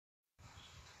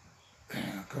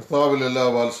കർത്താവിലെല്ലാ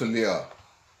വാത്സല്യ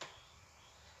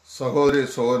സഹോദരി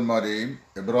സഹോദരന്മാരെയും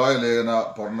എബ്രായ ലേഖന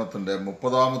പഠനത്തിൻ്റെ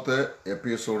 30-ാമത്തെ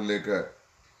എപ്പിസോഡിലേക്ക്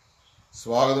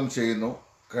സ്വാഗതം ചെയ്യുന്നു.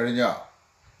 കഴിഞ്ഞ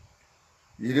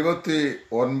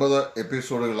 29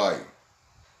 എപ്പിസോഡുകളായി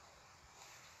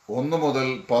 1 മുതൽ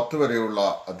 10 വരെയുള്ള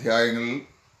അധ്യായങ്ങളിൽ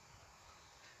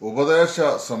ഉപദേശ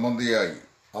സംബന്ധിയായി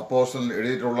അപ്പോസ്തലൻ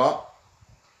എഴുതിയിട്ടുള്ള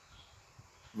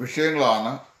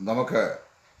വിഷയങ്ങളാണ് നമുക്ക്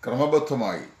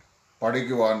ക്രമബദ്ധമായി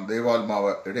പഠിക്കുവാൻ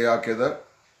ദൈവാത്മാവ് ഇടയാക്കിയത്.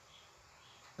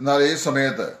 എന്നാൽ ഈ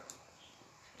സമയത്ത്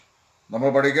നമ്മൾ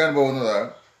പഠിക്കാൻ പോകുന്നത്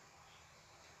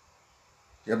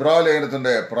എബ്രായ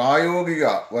ലേഖനത്തിൻ്റെ പ്രായോഗിക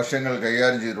വശങ്ങൾ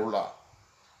കൈകാര്യം ചെയ്തിട്ടുള്ള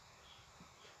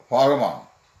ഭാഗമാണ്.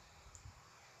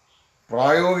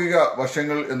 പ്രായോഗിക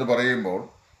വശങ്ങൾ എന്ന് പറയുമ്പോൾ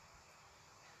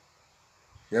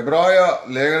എബ്രായ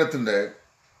ലേഖനത്തിൻ്റെ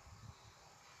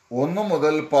 1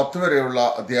 മുതൽ 10 വരെയുള്ള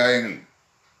അധ്യായങ്ങളിൽ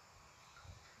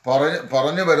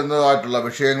പറഞ്ഞു വരുന്നതായിട്ടുള്ള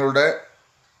വിഷയങ്ങളുടെ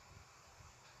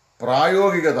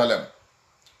പ്രായോഗിക തലം,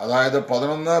 അതായത്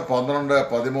 11, 12,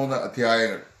 13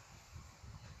 അധ്യായങ്ങൾ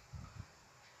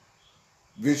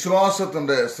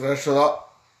വിശ്വാസത്തിൻ്റെ ശ്രേഷ്ഠത,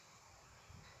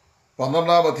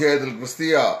 12-ാം അധ്യായത്തിൽ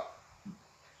ക്രിസ്തീയ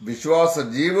വിശ്വാസ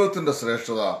ജീവിതത്തിൻ്റെ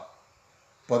ശ്രേഷ്ഠത,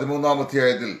 13-ാം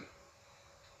അധ്യായത്തിൽ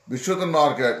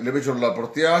വിശുദ്ധന്മാർക്ക് ലഭിച്ചുള്ള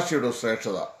പ്രത്യാശയുടെ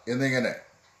ശ്രേഷ്ഠത എന്നിങ്ങനെ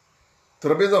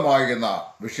ത്രിപിതമാകുന്ന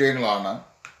വിഷയങ്ങളാണ്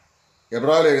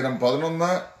എബ്രായ ലേഖനം 11,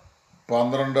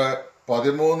 12,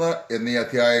 13 എന്നീ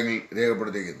അധ്യായങ്ങളിൽ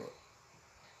രേഖപ്പെടുത്തിയിരിക്കുന്നത്.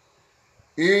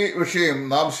 ഈ വിഷയം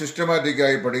നാം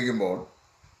സിസ്റ്റമാറ്റിക്കായി പഠിക്കുമ്പോൾ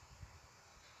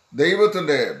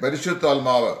ദൈവത്തിൻ്റെ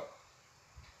പരിശുദ്ധാത്മാവ്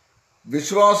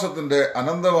വിശ്വാസത്തിൻ്റെ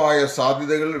അനന്തമായ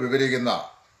സാധ്യതകൾ വിവരിക്കുന്ന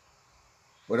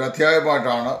ഒരു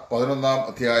അധ്യായമായിട്ടാണ് 11-ാം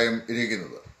അധ്യായം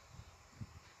ഇരിക്കുന്നത്.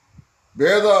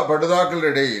 വേദ പഠിതാക്കളുടെ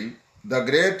ഇടയിൽ the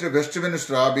great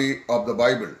Westminster abbey of the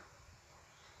Bible,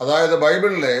 അതായത്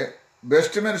ബൈബിളിലെ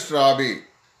വെസ്റ്റ്മിൻസ്റ്റർ ആബി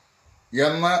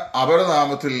എന്ന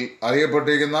അപരനാമത്തിൽ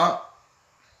അറിയപ്പെട്ടിരിക്കുന്ന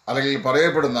അല്ലെങ്കിൽ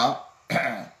പറയപ്പെടുന്ന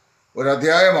ഒരു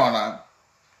അധ്യായമാണ്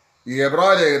ഈ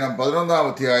എബ്രായ ലേഖനം 11-ാം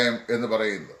അധ്യായം എന്ന്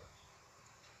പറയുന്നത്.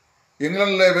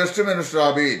 ഇംഗ്ലണ്ടിലെ വെസ്റ്റ്മിൻസ്റ്റർ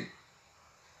ആബിയിൽ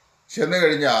ചെന്നു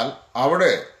കഴിഞ്ഞാൽ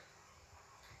അവിടെ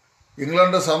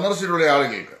ഇംഗ്ലണ്ട് സന്ദർശിച്ചിട്ടുള്ള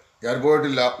ആളുകൾക്ക്, ഞാൻ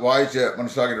പോയിട്ടില്ല, വായിച്ച്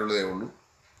മനസ്സിലാക്കിയിട്ടുള്ളതേ ഉള്ളൂ,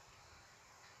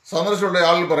 സന്ദർശിച്ചിട്ടുള്ള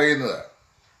ആളുകൾ പറയുന്നത്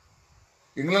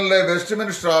ഇംഗ്ലണ്ടിലെ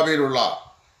വെസ്റ്റ്മിൻസ്റ്റർ ആബിയിലുള്ള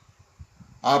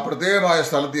ആ പ്രത്യേകമായ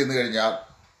സ്ഥലത്ത് ചെന്ന് കഴിഞ്ഞാൽ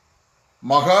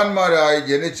മഹാന്മാരായി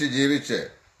ജനിച്ച് ജീവിച്ച്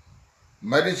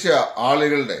മരിച്ച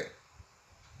ആളുകളുടെ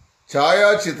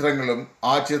ഛായാചിത്രങ്ങളും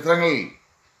ആ ചിത്രങ്ങളിൽ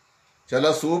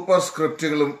ചില സൂപ്പർ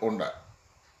സ്ക്രിപ്റ്റുകളും ഉണ്ട്.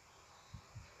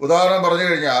 ഉദാഹരണം പറഞ്ഞു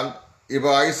കഴിഞ്ഞാൽ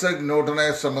ഇപ്പോൾ ഐസക് ന്യൂട്ടനെ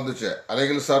സംബന്ധിച്ച്,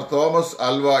 അല്ലെങ്കിൽ സർ തോമസ്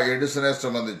ആൽവ എഡിസനെ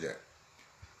സംബന്ധിച്ച്,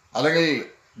 അല്ലെങ്കിൽ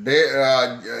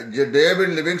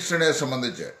ഡേവിഡ് ലിവിങ്സ്റ്റനെ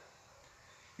സംബന്ധിച്ച്,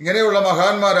 ഇങ്ങനെയുള്ള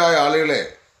മഹാന്മാരായ ആളുകളെ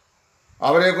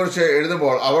അവരെക്കുറിച്ച്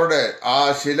എഴുതുമ്പോൾ അവരുടെ ആ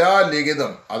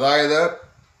ശിലാലിഖിതം, അതായത്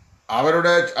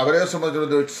അവരെ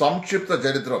സംബന്ധിച്ചുള്ള സംക്ഷിപ്ത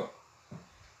ചരിത്രം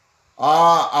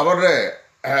അവരുടെ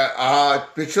ആ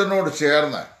പിക്ചറിനോട്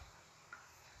ചേർന്ന്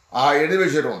എഴുതി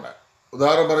വെച്ചിട്ടുണ്ട്.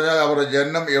 ഉദാഹരണം പറഞ്ഞാൽ അവരുടെ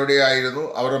ജനനം എവിടെയായിരുന്നു,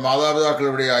 അവരുടെ മാതാപിതാക്കൾ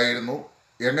എവിടെയായിരുന്നു,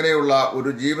 എങ്ങനെയുള്ള ഒരു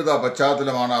ജീവിത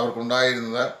പശ്ചാത്തലമാണ്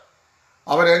അവർക്കുണ്ടായിരുന്നത്,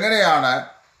 അവരെങ്ങനെയാണ്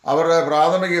അവരുടെ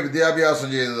പ്രാഥമിക വിദ്യാഭ്യാസം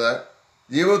ചെയ്തത്,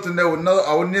 ജീവിതത്തിൻ്റെ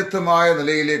ഉന്നതമായ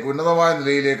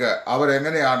നിലയിലേക്ക്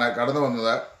അവരെങ്ങനെയാണ് കടന്നു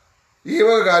വന്നത്, ഈ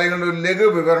വക കാര്യങ്ങളുടെ ഒരു ലഘു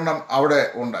വിവരണം അവിടെ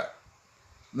ഉണ്ട്.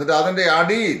 എന്നിട്ട് അതിൻ്റെ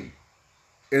അടിയിൽ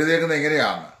എഴുതിയേക്കുന്നത്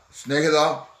എങ്ങനെയാണ്: സ്നേഹിത,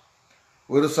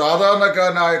 ഒരു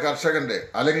സാധാരണക്കാരനായ കർഷകൻ്റെ,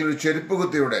 അല്ലെങ്കിൽ ഒരു ചെരുപ്പ്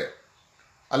കുത്തിയുടെ,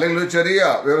 അല്ലെങ്കിൽ ഒരു ചെറിയ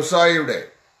വ്യവസായിയുടെ,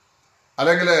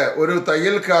 അല്ലെങ്കിൽ ഒരു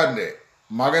തയ്യൽക്കാരൻ്റെ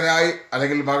മകനായി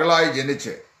അല്ലെങ്കിൽ മകളായി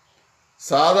ജനിച്ച്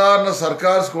സാധാരണ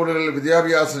സർക്കാർ സ്കൂളുകളിൽ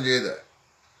വിദ്യാഭ്യാസം ചെയ്ത്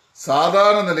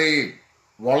സാധാരണ നിലയിൽ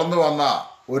വളർന്നു വന്ന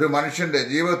ഒരു മനുഷ്യൻ്റെ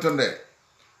ജീവിതത്തിൻ്റെ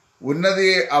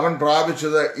ഉന്നതിയെ അവൻ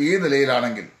പ്രാപിച്ചത് ഈ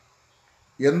നിലയിലാണെങ്കിൽ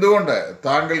എന്തുകൊണ്ട്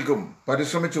താങ്കൾക്കും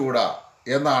പരിശ്രമിച്ചുകൂടാ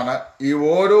എന്നാണ് ഈ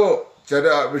ഓരോ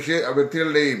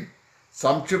വ്യക്തികളുടെയും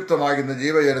സംക്ഷിപ്തമാകുന്ന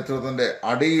ജീവചരിത്രത്തിൻ്റെ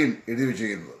അടിയിൽ എഴുതി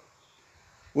വച്ചിരിക്കുന്നത്.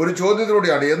 ഒരു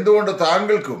ചോദ്യത്തിലൂടെയാണ് എന്തുകൊണ്ട്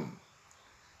താങ്കൾക്കും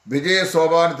വിജയ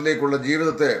സോപാനത്തിലേക്കുള്ള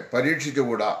ജീവിതത്തെ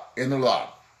പരീക്ഷിച്ചുകൂടാ എന്നുള്ളതാണ്.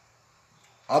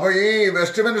 അപ്പോൾ ഈ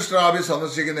വെസ്റ്റ്മിൻസ്റ്റർ ആബി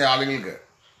സന്ദർശിക്കുന്ന ആളുകൾക്ക്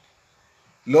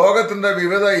ലോകത്തിൻ്റെ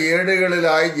വിവിധ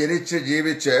ഏടുകളിലായി ജനിച്ച്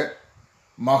ജീവിച്ച്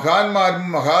മഹാന്മാരും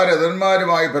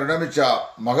മഹാരഥന്മാരുമായി പരിണമിച്ച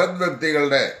മഹത്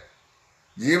വ്യക്തികളുടെ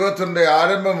ജീവിതത്തിൻ്റെ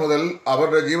ആരംഭം മുതൽ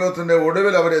അവരുടെ ജീവിതത്തിൻ്റെ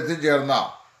ഒടുവിൽ അവരെത്തിച്ചേർന്ന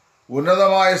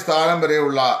ഉന്നതമായ സ്ഥാനം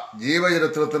വരെയുള്ള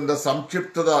ജീവചരിത്രത്തിൻ്റെ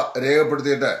സംക്ഷിപ്തത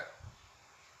രേഖപ്പെടുത്തിയിട്ട്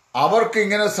അവർക്ക്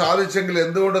ഇങ്ങനെ സാധിച്ചെങ്കിൽ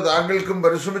എന്തുകൊണ്ട് താങ്കൾക്കും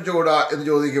പരിശ്രമിച്ചുകൂടാ എന്ന്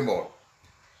ചോദിക്കുമ്പോൾ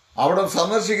അവിടെ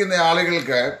സന്ദർശിക്കുന്ന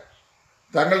ആളുകൾക്ക്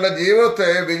തങ്ങളുടെ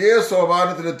ജീവിതത്തെ വിജയ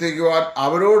സോപാനത്തിലെത്തിക്കുവാൻ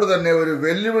അവരോട് തന്നെ ഒരു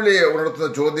വെല്ലുവിളിയെ ഉണർത്തുന്ന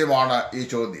ചോദ്യമാണ് ഈ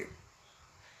ചോദ്യം.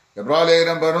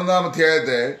 എബ്രായലേഖനം 11-ാം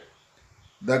അധ്യായത്തെ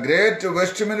the great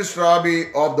Westminster rabi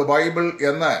of the Bible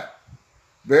എന്ന്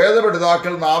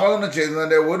വേദപഠിതാക്കൾ നാമകരണം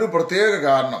ചെയ്യുന്നതിൻ്റെ ഒരു പ്രത്യേക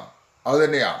കാരണം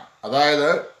അതുതന്നെയാണ്. അതായത്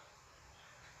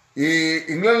ഈ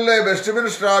ഇംഗ്ലണ്ടിലെ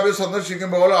വെസ്റ്റ്മിനിസ്റ്റർ റാബി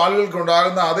സന്ദർശിക്കുമ്പോൾ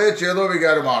ആളുകൾക്കുണ്ടാകുന്ന അതേ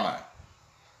ചേതോവികാരമാണ്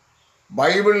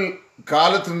ബൈബിൾ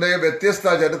കാലത്തിൻ്റെ വ്യത്യസ്ത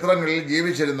ചരിത്രങ്ങളിൽ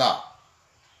ജീവിച്ചിരുന്ന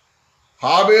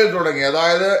ഹാബേൽ തുടങ്ങി,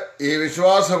 അതായത് ഈ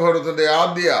വിശ്വാസഭവനത്തിൻ്റെ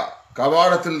ആദ്യ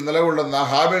കവാടത്തിൽ നിലകൊള്ളുന്ന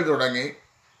ഹാബേൽ തുടങ്ങി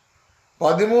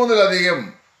 13-ലധികം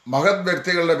മഹത്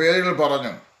വ്യക്തികളുടെ പേരുകൾ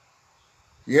പറഞ്ഞു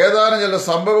ഏതാനും ചില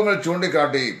സംഭവങ്ങൾ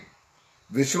ചൂണ്ടിക്കാട്ടിയും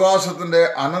വിശ്വാസത്തിൻ്റെ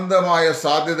അനന്തമായ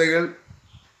സാധ്യതകൾ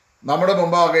നമ്മുടെ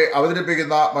മുമ്പാകെ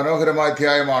അവതരിപ്പിക്കുന്ന മനോഹരമായ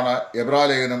അധ്യായമാണ്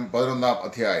എബ്രായലേഖനം 11-ാം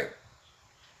അധ്യായം.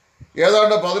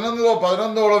 ഏതാണ്ട്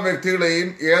 11ഓളം വ്യക്തികളെയും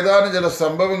ഏതാനും ചില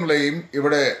സംഭവങ്ങളെയും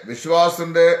ഇവിടെ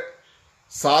വിശ്വാസത്തിന്റെ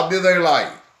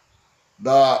സാധ്യതകളായി ദ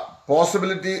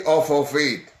പോസിബിലിറ്റി ഓഫ്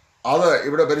ഫെയ്ത്ത് അത്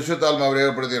ഇവിടെ പരിശുദ്ധാത്മാവ്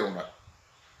രേഖപ്പെടുത്തിയിട്ടുണ്ട്.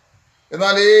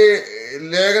 എന്നാൽ ഈ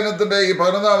ലേഖനത്തിന്റെ ഈ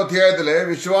 11-ാം അധ്യായത്തിലെ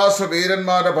വിശ്വാസ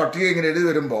വീരന്മാരുടെ പട്ടിക ഇങ്ങനെ എഴുതി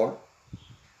വരുമ്പോൾ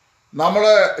നമ്മൾ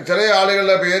ചില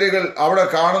ആളുകളുടെ പേരുകൾ അവിടെ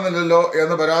കാണുന്നില്ലല്ലോ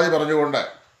എന്ന് പരാതി പറഞ്ഞുകൊണ്ട്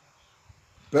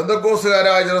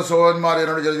പെന്തക്കോസ്തുകാരായ ചില സഹോദരന്മാർ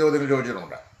എന്നോട് ചില ചോദ്യങ്ങൾ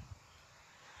ചോദിച്ചിട്ടുണ്ട്.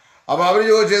 അപ്പോൾ അവർ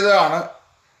ചോദിച്ചതാണ്,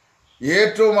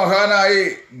 ഏറ്റവും മഹാനായി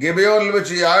ഗിബെയോനിൽ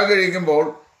വെച്ച് യാഗം കഴിക്കുമ്പോൾ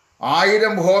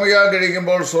 1000 ഹോമയാഗം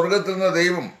കഴിക്കുമ്പോൾ സ്വർഗത്തിൽ നിന്ന്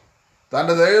ദൈവം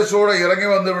തൻ്റെ തേജസ്സോടെ ഇറങ്ങി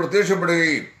വന്ന്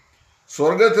പ്രത്യക്ഷപ്പെടുകയും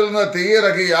സ്വർഗത്തിൽ നിന്ന്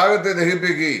തീയിറക്കി യാഗത്തെ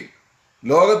ദഹിപ്പിക്കുകയും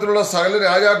ലോകത്തിലുള്ള സകല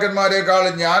രാജാക്കന്മാരെക്കാൾ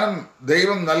ജ്ഞാനം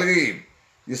ദൈവം നൽകുകയും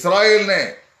ഇസ്രായേലിനെ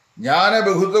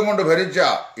ജ്ഞാനബഹുത്വം കൊണ്ട് ഭരിച്ച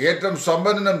ഏറ്റവും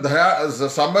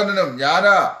സമ്പന്നനും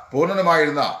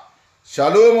ജ്ഞാനപൂർണനുമായിരുന്ന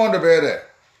ശലോമോന്റെ പേര്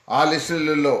ആ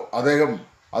ലിസ്റ്റിലില്ലല്ലോ, അദ്ദേഹം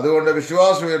അതുകൊണ്ട്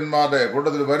വിശ്വാസവീരന്മാരുടെ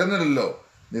കൂട്ടത്തിൽ വരുന്നില്ലല്ലോ,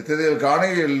 നിത്യതയിൽ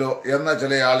കാണുകയില്ലല്ലോ എന്ന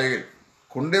ചില ആളുകൾ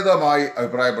കുണ്ഠിതമായി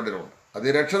അഭിപ്രായപ്പെട്ടിട്ടുണ്ട്. അത്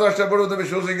രക്ഷ നഷ്ടപ്പെടുമെന്ന്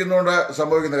വിശ്വസിക്കുന്നുകൊണ്ട്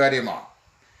സംഭവിക്കുന്ന കാര്യമാണ്.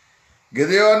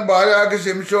 ഗിദെയോൻ, ബാരാക്ക്,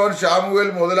 ശിംശോൻ, ശാമുവേൽ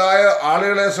മുതലായ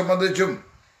ആളുകളെ സംബന്ധിച്ചും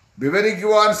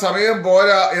വിവരിക്കുവാൻ സമയം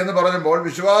പോരാ എന്ന് പറഞ്ഞപ്പോൾ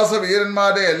വിശ്വാസ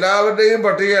വീരന്മാരുടെ എല്ലാവരുടെയും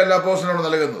പട്ടികയല്ല അപ്പോസ്തലനോട്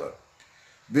നൽകുന്നത്.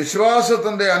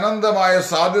 വിശ്വാസത്തിന്റെ അനന്തമായ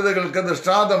സാധ്യതകൾക്ക്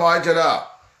ദൃഷ്ടാന്തമായ ചില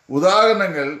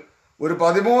ഉദാഹരണങ്ങൾ ഒരു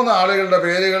 13 ആളുകളുടെ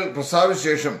പേരുകൾ പ്രസ്താവിച്ച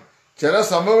ശേഷം ചില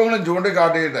സംഭവങ്ങളും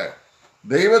ചൂണ്ടിക്കാട്ടിയിട്ട്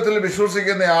ദൈവത്തിൽ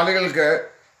വിശ്വസിക്കുന്ന ആളുകൾക്ക്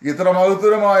ഇത്ര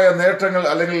മഹത്തരമായ നേട്ടങ്ങൾ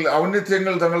അല്ലെങ്കിൽ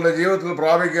ഔന്നത്യങ്ങൾ തങ്ങളുടെ ജീവിതത്തിൽ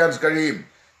പ്രാപിക്കാൻ കഴിയും,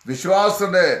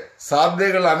 വിശ്വാസത്തിന്റെ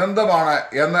സാധ്യതകൾ അനന്തമാണ്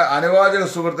എന്ന് അനുവാചക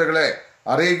സുഹൃത്തുക്കളെ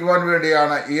അറിയിക്കുവാൻ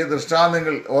വേണ്ടിയാണ് ഈ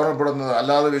ദൃഷ്ടാന്തങ്ങൾ ഓർമ്മപ്പെടുന്നത്.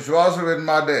 അല്ലാതെ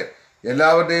വിശ്വാസവീരന്മാരുടെ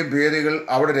എല്ലാവരുടെയും പേരുകൾ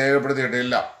അവിടെ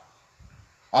രേഖപ്പെടുത്തിയിട്ടില്ല.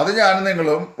 അത് ഞാനും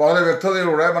നിങ്ങളും വളരെ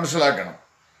വ്യക്തതയോടെ മനസ്സിലാക്കണം.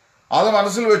 അത്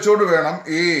മനസ്സിൽ വെച്ചുകൊണ്ട് വേണം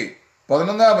ഈ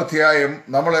 11-ാം അധ്യായം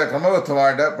നമ്മളെ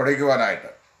ക്രമബദ്ധമായിട്ട് പഠിക്കുവാനായിട്ട്.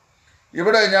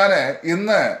 ഇവിടെ ഞാൻ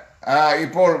ഇന്ന്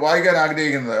ഇപ്പോൾ വായിക്കാൻ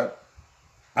ആഗ്രഹിക്കുന്നത്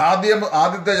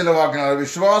ആദ്യത്തെ ചില വാക്യങ്ങൾ.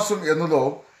 വിശ്വാസം എന്നതോ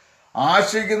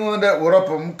ആശിക്കുന്നതിന്റെ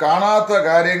ഉറപ്പും കാണാത്ത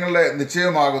കാര്യങ്ങളുടെ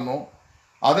നിശ്ചയമാകുന്നു,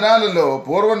 അതിനാലല്ലോ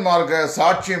പൂർവന്മാർക്ക്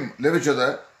സാക്ഷ്യം ലഭിച്ചത്.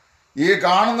 ഈ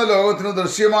കാണുന്ന ലോകത്തിന്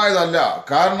ദൃശ്യമായതല്ല,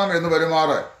 കാരണം എന്ന്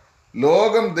വരുമാറ്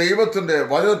ലോകം ദൈവത്തിന്റെ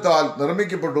വചനത്താൽ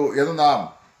നിർമ്മിക്കപ്പെട്ടു എന്ന് നാം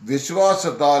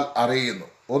വിശ്വാസത്താൽ അറിയുന്നു.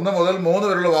 1 മുതൽ 3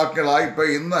 വരെയുള്ള വാക്യങ്ങളായി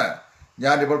ഇന്ന്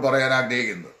ഞാനിപ്പോൾ പറയാൻ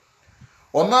ആഗ്രഹിക്കുന്നത്.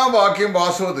 1-ാം വാക്യം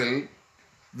വാസ്തവത്തിൽ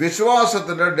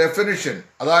വിശ്വാസത്തിന്റെ ഡെഫിനിഷൻ,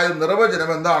 അതായത് നിർവചനം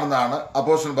എന്താണെന്നാണ്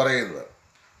അപ്പോസ്തലൻ പറയുന്നത്.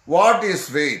 What is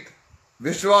faith?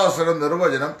 വിശ്വാസത്തിന്റെ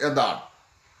നിർവചനം എന്താണ്?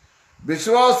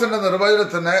 വിശ്വാസത്തിന്റെ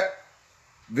നിർവചനത്തിന്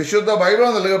വിശുദ്ധ ബൈബിൾ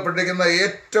നൽകപ്പെട്ടിരിക്കുന്ന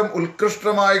ഏറ്റവും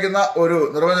ഉത്കൃഷ്ടമായിരിക്കുന്ന ഒരു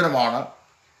നിർവചനമാണ്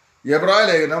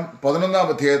എബ്രായലേഖനം 11-ാം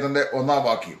അധ്യായത്തിന്റെ 1-ാം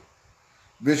വാക്യം.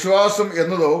 വിശ്വാസം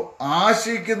എന്നതോ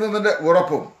ആശിക്കുന്നതിന്റെ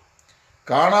ഉറപ്പും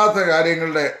കാണാത്ത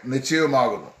കാര്യങ്ങളുടെ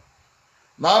നിശ്ചയവുമാകുന്നു.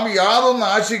 നാം യാതൊന്ന്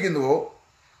ആശിക്കുന്നുവോ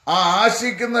ആ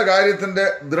ആശിക്കുന്ന കാര്യത്തിന്റെ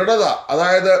ദൃഢത,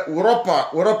 അതായത്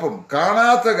ഉറപ്പും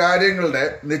കാണാത്ത കാര്യങ്ങളുടെ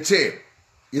നിശ്ചയം,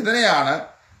 ഇതിനെയാണ്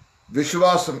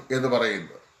വിശ്വാസം എന്ന്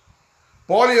പറയുന്നത്.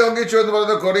 പോൾ യോങ്കിച്ചോ എന്ന്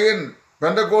പറയുന്ന കൊറിയൻ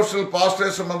പെന്തക്കോസ്റ്റൽ പാസ്റ്ററെ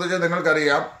സംബന്ധിച്ച്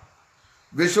നിങ്ങൾക്കറിയാം,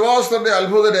 വിശ്വാസത്തിന്റെ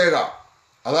അത്ഭുത രേഖ,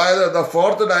 അതായത് ദ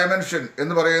 4th ഡയമെൻഷൻ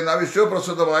എന്ന് പറയുന്ന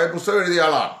വിശ്വപ്രസിദ്ധമായ പുസ്തകം എഴുതിയ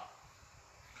ആളാണ്.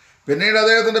 പിന്നീട്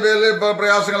അദ്ദേഹത്തിന്റെ പേരിൽ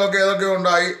പ്രയാസങ്ങളൊക്കെ ഏതൊക്കെ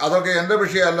ഉണ്ടായി, അതൊക്കെ എൻ്റെ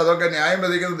വിഷയമല്ല, അതൊക്കെ ന്യായം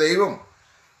വിധിക്കുന്ന ദൈവം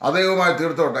അദ്ദേഹവുമായി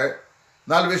തീർത്തോട്ടെ.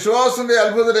 എന്നാൽ വിശ്വാസത്തിന്റെ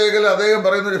അത്ഭുത രേഖയിൽ അദ്ദേഹം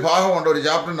പറയുന്ന ഒരു ഭാഗമുണ്ട്, ഒരു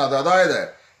ചാപ്റ്ററിനകത്ത്, അതായത്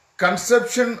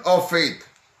കൺസെപ്ഷൻ ഓഫ് ഫെയ്ത്ത്,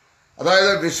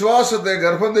 അതായത് വിശ്വാസത്തെ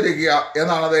ഗർഭം ധരിക്കുക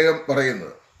എന്നാണ് അദ്ദേഹം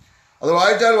പറയുന്നത്. അത്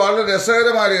വായിച്ചാൽ വളരെ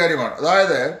രസകരമായ ഒരു കാര്യമാണ്.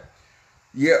 അതായത്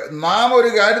നാം ഒരു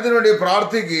കാര്യത്തിന് വേണ്ടി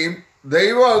പ്രാർത്ഥിക്കുകയും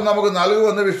ദൈവം അത് നമുക്ക്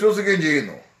നൽകുമെന്ന് വിശ്വസിക്കുകയും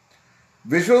ചെയ്യുന്നു.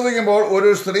 വിശ്വസിക്കുമ്പോൾ ഒരു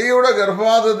സ്ത്രീയുടെ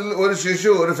ഗർഭപാത്രത്തിൽ ഒരു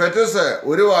ശിശു, ഒരു ഫെറ്റസ്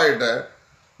ഉരുവായിട്ട്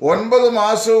 9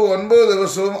 മാസവും 9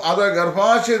 ദിവസവും അത്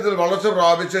ഗർഭാശയത്തിൽ വളർച്ച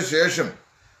പ്രാപിച്ച ശേഷം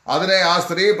അതിനെ ആ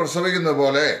സ്ത്രീ പ്രസവിക്കുന്ന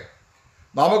പോലെ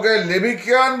നമുക്ക്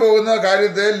ലഭിക്കാൻ പോകുന്ന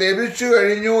കാര്യത്തെ ലഭിച്ചു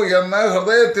കഴിഞ്ഞു എന്ന്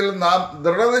ഹൃദയത്തിൽ നാം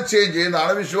ദൃഢനിശ്ചയം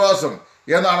ചെയ്യുന്നതാണ് വിശ്വാസം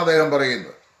എന്നാണ് അദ്ദേഹം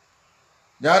പറയുന്നത്.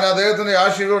 ഞാൻ അദ്ദേഹത്തിൻ്റെ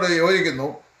ആശയോട് യോജിക്കുന്നു.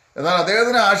 എന്നാൽ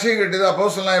അദ്ദേഹത്തിന് ആശയം കിട്ടിയത്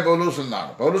അപ്പോസ്തലനായ പൗലോസിൽ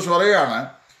നിന്നാണ്. പൗലോസ് പറയുകയാണ്,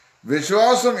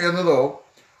 വിശ്വാസം എന്നതോ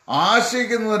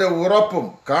ആശിക്കുന്നതിൻ്റെ ഉറപ്പും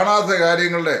കാണാത്ത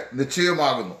കാര്യങ്ങളുടെ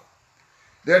നിശ്ചയമാകുന്നു.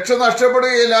 രക്ഷ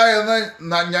നഷ്ടപ്പെടുകയില്ല എന്ന്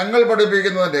ഞങ്ങൾ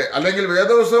പഠിപ്പിക്കുന്നതിൻ്റെ അല്ലെങ്കിൽ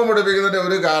വേദപുസ്തകം പഠിപ്പിക്കുന്നതിൻ്റെ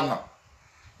ഒരു കാരണം,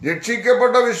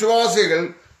 രക്ഷിക്കപ്പെട്ട വിശ്വാസികൾ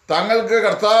തങ്ങൾക്ക്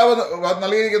കർത്താവ്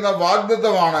നൽകിയിരിക്കുന്ന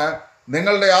വാഗ്ദത്തമാണ്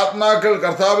നിങ്ങളുടെ ആത്മാക്കൾ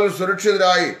കർത്താവിൽ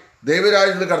സുരക്ഷിതരായി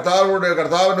ദൈവരാജ്യത്തിൽ കർത്താവിൻ്റെ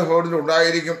ഭവനത്തിൽ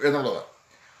ഉണ്ടായിരിക്കും എന്നുള്ളത്.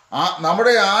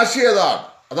 നമ്മുടെ ആശയതാണ്.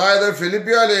 അതായത്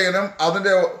ഫിലിപ്പിയ ലേഖനം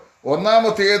അതിൻ്റെ 1-ാം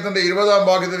അധ്യായത്തിൻ്റെ 20-ാം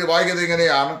വാക്യത്തിൽ വായിക്കുന്നത്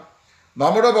ഇങ്ങനെയാണ്: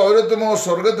 നമ്മുടെ പൗരത്വമോ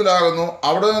സ്വർഗത്തിലാകുന്നു,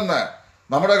 അവിടെ നിന്ന്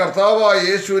നമ്മുടെ കർത്താവായ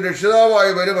യേശു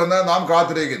രക്ഷിതാവായി വരുമെന്ന് നാം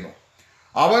കാത്തിരിക്കുന്നു.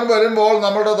 അവൻ വരുമ്പോൾ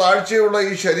നമ്മുടെ താഴ്ചയുള്ള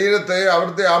ഈ ശരീരത്തെ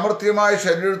അവിടുത്തെ അമർത്യമായ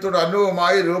ശരീരത്തോട്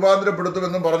അനുഭവമായി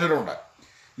രൂപാന്തരപ്പെടുത്തുമെന്നും പറഞ്ഞിട്ടുണ്ട്.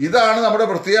 ഇതാണ് നമ്മുടെ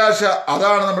പ്രത്യാശ,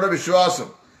 അതാണ് നമ്മുടെ വിശ്വാസം.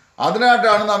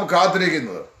 അതിനായിട്ടാണ് നാം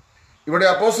കാത്തിരിക്കുന്നത്. ഇവിടെ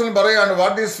അപ്പോസ്തലൻ പറയാണ്,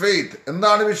 വാട്ട് ഈസ് ഫെയ്ത്ത്?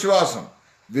 എന്താണ് വിശ്വാസം?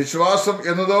 വിശ്വാസം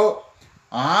എന്നതോ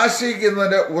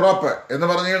ആശയിക്കുന്നതിൻ്റെ ഉറപ്പ് എന്ന്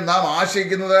പറഞ്ഞാൽ നാം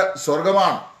ആശയിക്കുന്നത്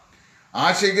സ്വർഗമാണ്.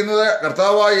 ആശയിക്കുന്നത്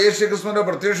കർത്താവായ യേശു ക്രിസ്തുവിൻ്റെ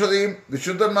പ്രത്യക്ഷതയും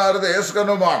വിശുദ്ധന്മാരുടെ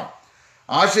ഏസ്കരണവുമാണ്.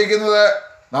 ആശയിക്കുന്നത്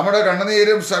നമ്മുടെ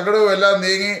കണ്ണുനീരും സങ്കടവും എല്ലാം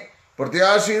നീങ്ങി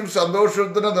പ്രത്യാശയും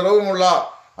സന്തോഷത്തിൻ്റെ നിറവുമുള്ള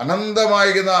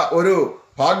അനന്തമായിരിക്കുന്ന ഒരു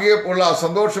ഭാഗ്യമുള്ള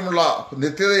സന്തോഷമുള്ള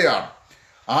നിത്യതയാണ്.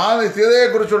 ആ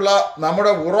നിത്യതയെക്കുറിച്ചുള്ള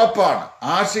നമ്മുടെ ഉറപ്പാണ്.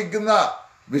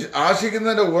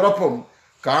 ആശിക്കുന്നതിൻ്റെ ഉറപ്പും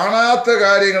കാണാത്ത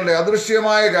കാര്യങ്ങളുടെ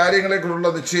അദൃശ്യമായ കാര്യങ്ങളെക്കുറിച്ചുള്ള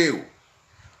നിശ്ചയവും.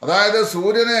 അതായത്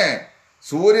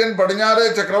സൂര്യൻ പടിഞ്ഞാറേ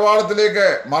ചക്രവാളത്തിലേക്ക്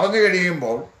മറഞ്ഞു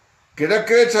കഴിയുമ്പോൾ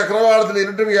കിഴക്കേ ചക്രവാളത്തിൽ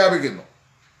ഇരുട്ട് വ്യാപിക്കുന്നു.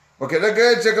 അപ്പോൾ കിഴക്കേ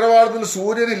ചക്രവാളത്തിൽ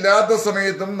സൂര്യൻ ഇല്ലാത്ത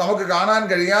സമയത്തും നമുക്ക് കാണാൻ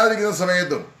കഴിയാതിരിക്കുന്ന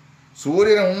സമയത്തും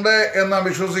സൂര്യൻ ഉണ്ട് എന്ന് നാം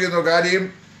വിശ്വസിക്കുന്നു. കാര്യം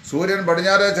സൂര്യൻ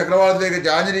പടിഞ്ഞാറേ ചക്രവാളത്തിലേക്ക്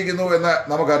ചാഞ്ഞിരിക്കുന്നു എന്ന്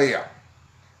നമുക്കറിയാം.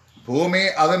 ഭൂമി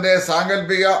അതിൻ്റെ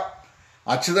സാങ്കല്പിക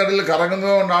അച്ചുതടിൽ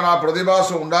കറങ്ങുന്നതുകൊണ്ടാണ് ആ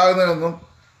പ്രതിഭാസം ഉണ്ടാകുന്നതെന്നും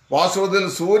വാസ്തവത്തിൽ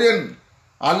സൂര്യൻ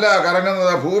അല്ല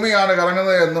കറങ്ങുന്നത്, ഭൂമിയാണ്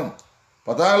കറങ്ങുന്നത് എന്നും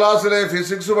 10ാം ക്ലാസ്സിലെ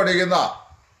ഫിസിക്സ് പഠിക്കുന്ന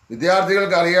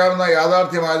വിദ്യാർത്ഥികൾക്ക് അറിയാവുന്ന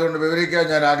യാഥാർത്ഥ്യമായതുകൊണ്ട് വിവരിക്കാൻ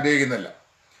ഞാൻ ആഗ്രഹിക്കുന്നില്ല.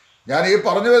 ഞാൻ ഈ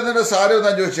പറഞ്ഞു വരുന്നതിൻ്റെ സാരം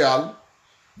എന്താ ചോദിച്ചാൽ,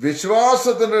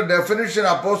 വിശ്വാസത്തിൻ്റെ ഡെഫിനിഷൻ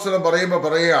അപ്പോസ്തലൻ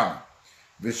പറയുകയാണ്,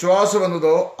 വിശ്വാസം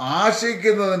എന്നതോ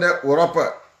ആശിക്കുന്നതിൻ്റെ ഉറപ്പ്,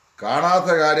 കാണാത്ത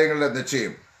കാര്യങ്ങളുടെ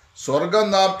നിശ്ചയം. സ്വർഗം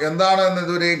നാം എന്താണെന്ന്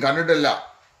ഇതുവരെയും കണ്ടിട്ടില്ല.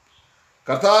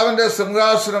 കർത്താവിൻ്റെ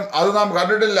സിംഹാസനം അത് നാം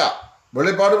കണ്ടിട്ടില്ല.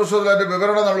 വെളിപ്പാട് പുസ്തകത്തിൽ അതിൻ്റെ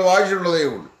വിവരണം നമ്മൾ വായിച്ചിട്ടുള്ളതേ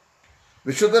ഉള്ളൂ.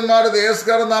 വിശുദ്ധന്മാരുടെ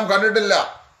ദേശക്കാരൻ നാം കണ്ടിട്ടില്ല.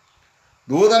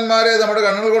 ദൂതന്മാരെ നമ്മുടെ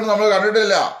കണ്ണുകൾ കൊണ്ട് നമ്മൾ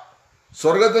കണ്ടിട്ടില്ല.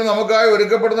 സ്വർഗത്തിൽ നമുക്കായി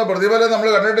ഒരുക്കപ്പെടുന്ന പ്രതിഫലം നമ്മൾ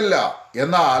കണ്ടിട്ടില്ല.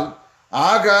 എന്നാൽ ആ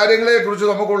കാര്യങ്ങളെക്കുറിച്ച്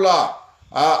നമുക്കുള്ള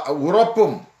ആ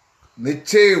ഉറപ്പും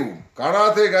നിശ്ചയവും,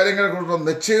 കാണാത്ത കാര്യങ്ങളെക്കുറിച്ചുള്ള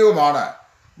നിശ്ചയവുമാണ്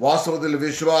വാസ്തവത്തിൽ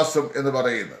വിശ്വാസം എന്ന്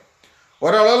പറയുന്നത്.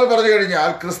 ഒരളവിൽ പറഞ്ഞു കഴിഞ്ഞാൽ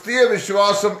ക്രിസ്തീയ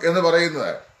വിശ്വാസം എന്ന്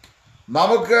പറയുന്നത്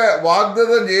നമുക്ക്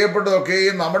വാഗ്ദത്തം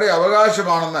ചെയ്യപ്പെട്ടതൊക്കെയും നമ്മുടെ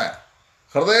അവകാശമാണെന്ന്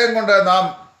ഹൃദയം കൊണ്ട് നാം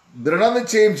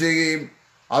ദൃഢനിശ്ചയം ചെയ്യുകയും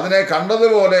അതിനെ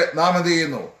കണ്ടതുപോലെ നാം എന്ത്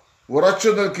ചെയ്യുന്നു, ഉറച്ചു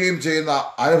നിൽക്കുകയും ചെയ്യുന്ന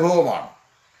അനുഭവമാണ്.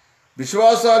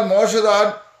 വിശ്വാസാൽ മോശതാൻ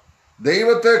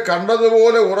ദൈവത്തെ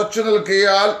കണ്ടതുപോലെ ഉറച്ചു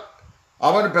നിൽക്കിയാൽ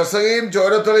അവൻ പെസഹയും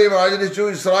ചോരത്തലയും ആചരിച്ചു,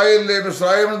 ഇസ്രായേലിനെയും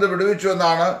ഇസ്രായേലിൽ നിന്ന് വിടുവിച്ചു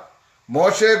എന്നാണ്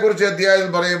മോശയെക്കുറിച്ച് അധ്യായത്തിൽ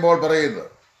പറയുമ്പോൾ പറയുന്നത്.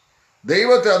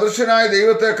 അദൃശ്യനായ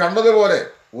ദൈവത്തെ കണ്ടതുപോലെ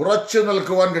ഉറച്ചു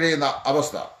നിൽക്കുവാൻ കഴിയുന്ന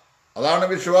അവസ്ഥ, അതാണ്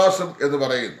വിശ്വാസം എന്ന്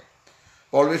പറയുന്നത്.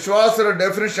 അപ്പോൾ വിശ്വാസത്തിന്റെ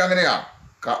ഡെഫിനിഷൻ അങ്ങനെയാണ്.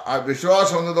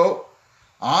 വിശ്വാസം എന്നതോ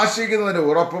ആശിക്കുന്നതിൻ്റെ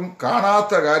ഉറപ്പും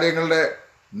കാണാത്ത കാര്യങ്ങളുടെ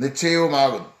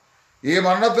നിശ്ചയവുമാകുന്നു. ഈ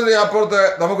മരണത്തിൻ്റെ അപ്പുറത്ത്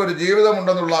നമുക്കൊരു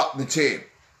ജീവിതമുണ്ടെന്നുള്ള നിശ്ചയം,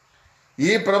 ഈ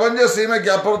പ്രപഞ്ച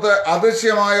സീമയ്ക്ക് അപ്പുറത്ത്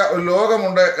അദൃശ്യമായ ഒരു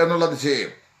ലോകമുണ്ട് എന്നുള്ള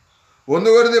നിശ്ചയം.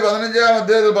 1 കൊരിന്ത്യർ 15-ാം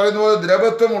അധ്യായത്തിൽ പറയുന്ന പോലെ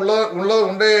ദ്രവത്വം ഉള്ളത്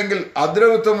ഉണ്ടെങ്കിൽ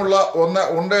അദ്രവത്വമുള്ള ഒന്ന്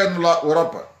ഉണ്ട് എന്നുള്ള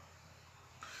ഉറപ്പ്,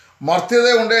 മർത്യത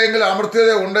ഉണ്ടെങ്കിൽ അമർത്യത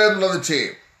ഉണ്ട് എന്നുള്ള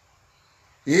നിശ്ചയം.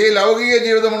 ഈ ലൗകിക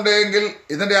ജീവിതമുണ്ടെങ്കിൽ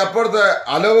ഇതിൻ്റെ അപ്പുറത്ത്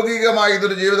അലൗകികമായ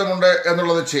ഇതൊരു ജീവിതമുണ്ട്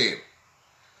എന്നുള്ള നിശ്ചയം.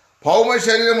 ഭൗമ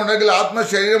ശരീരമുണ്ടെങ്കിൽ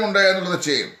ആത്മശരീരമുണ്ട് എന്നുള്ള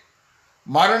നിശ്ചയം.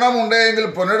 മരണമുണ്ടെങ്കിൽ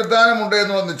പുനരുത്ഥാനമുണ്ട്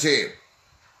എന്നുള്ള നിശ്ചയം.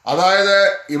 അതായത്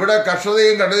ഇവിടെ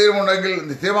കഷ്ടതയും കണ്ണുനീരും ഉണ്ടെങ്കിൽ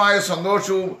നിത്യമായ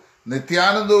സന്തോഷവും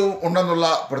നിത്യാനന്ദവും ഉണ്ടെന്നുള്ള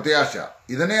പ്രത്യാശ.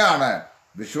 ഇതിനെയാണ്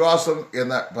വിശ്വാസം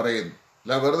എന്ന് പറയുന്നത്.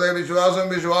 അല്ല വെറുതെ വിശ്വാസം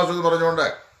എന്ന് പറഞ്ഞുകൊണ്ട്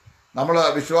നമ്മൾ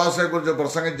വിശ്വാസത്തെക്കുറിച്ച്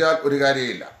പ്രസംഗിച്ചാൽ ഒരു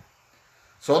കാര്യമില്ല.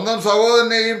 സ്വന്തം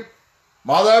സഹോദരനെയും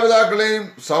മാതാപിതാക്കളെയും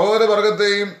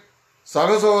സഹോദരവർഗത്തെയും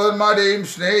സഹസഹോദരന്മാരെയും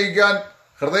സ്നേഹിക്കാൻ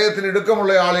ഹൃദയത്തിൽ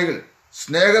ഇടുക്കമുള്ള ആളുകൾ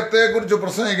സ്നേഹത്തെക്കുറിച്ച്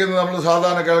പ്രസംഗിക്കുന്നത് നമ്മൾ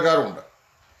സാധാരണ കേൾക്കാറുണ്ട്.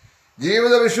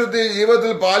 ജീവിത വിശുദ്ധി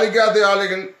ജീവിതത്തിൽ പാലിക്കാത്ത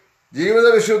ആളുകൾ, ജീവിത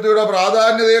വിശുദ്ധിയുടെ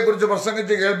പ്രാധാന്യതയെക്കുറിച്ച്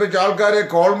പ്രസംഗിച്ച് കേൾപ്പിച്ച ആൾക്കാരെ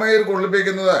കോൾമയിൽ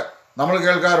കൊള്ളിപ്പിക്കുന്നത് നമ്മൾ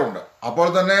കേൾക്കാറുണ്ട്. അപ്പോൾ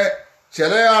തന്നെ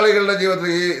ചില ആളുകളുടെ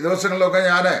ജീവിതത്തിൽ ഈ ദിവസങ്ങളിലൊക്കെ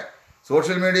ഞാൻ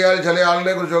സോഷ്യൽ മീഡിയയിൽ ചില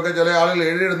ആളുകളെ കുറിച്ചൊക്കെ ചില ആളുകൾ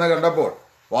എഴുതിയിടുന്നത് കണ്ടപ്പോൾ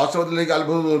വാസ്തവത്തിലേക്ക്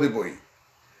അത്ഭുതം തോന്നിപ്പോയി.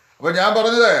 അപ്പം ഞാൻ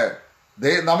പറഞ്ഞത്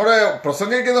നമ്മുടെ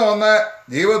പ്രസംഗിക്കുന്ന ഒന്ന്,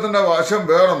 ജീവിതത്തിൻ്റെ വശം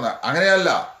വേറൊന്ന്. അങ്ങനെയല്ല.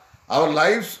 അവർ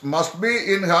lives must be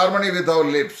in harmony with our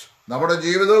lips. നമ്മുടെ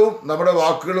ജീവിതവും നമ്മുടെ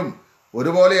വാക്കുകളും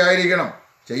ഒരുപോലെ ആയിരിക്കണം.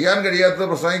 ചെയ്യാൻ കഴിയാത്തത്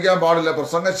പ്രസംഗിക്കാൻ പാടില്ല.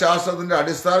 പ്രസംഗശാസ്ത്രത്തിൻ്റെ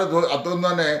അടിസ്ഥാന തത്വം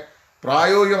തന്നെ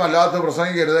പ്രായോഗികമല്ലാത്തത്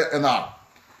പ്രസംഗിക്കരുത് എന്നാണ്.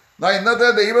 എന്നാൽ ഇന്നത്തെ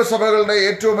ദൈവസഭകളുടെ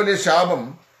ഏറ്റവും വലിയ ശാപം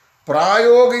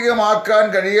പ്രായോഗികമാക്കാൻ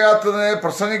കഴിയാത്തതിനെ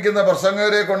പ്രസംഗിക്കുന്ന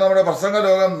പ്രസംഗകരെ കൊണ്ട് നമ്മുടെ പ്രസംഗ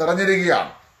ലോകം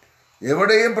നിറഞ്ഞിരിക്കുകയാണ്.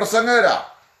 എവിടെയും പ്രസംഗകരാ.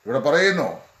 ഇവിടെ പറയുന്നു,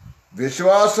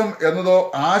 വിശ്വാസം എന്നതോ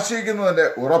ആശിക്കുന്നതിൻ്റെ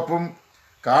ഉറപ്പും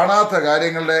കാണാത്ത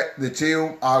കാര്യങ്ങളുടെ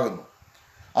നിശ്ചയവും ആകുന്നു.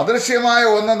 അദൃശ്യമായ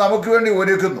ഒന്ന് നമുക്ക് വേണ്ടി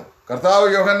ഒരുക്കുന്നു. കർത്താവ്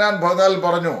യോഹന്നാൻ 14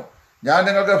 പറഞ്ഞു, ഞാൻ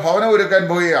നിങ്ങൾക്ക് ഭവനം ഒരുക്കാൻ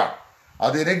പോവുകയാണ്.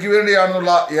 അത് എനിക്ക്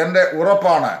വേണ്ടിയാണെന്നുള്ള എൻ്റെ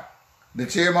ഉറപ്പാണ്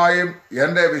നിശ്ചയമായും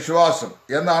എൻ്റെ വിശ്വാസം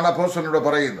എന്നാണ് അപ്പോസ്തലനോട്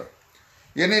പറയുന്നത്.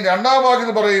 ഇനി രണ്ടാം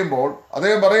വാക്യത്തിൽ പറയുമ്പോൾ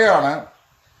അദ്ദേഹം പറയുകയാണ്,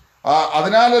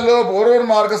 അതിനാലല്ലോ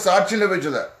പൂർവന്മാർക്ക് സാക്ഷ്യം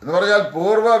ലഭിച്ചത് എന്ന് പറഞ്ഞാൽ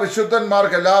പൂർവ്വ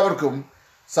വിശുദ്ധന്മാർക്ക് എല്ലാവർക്കും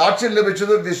സാക്ഷ്യം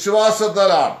ലഭിച്ചത്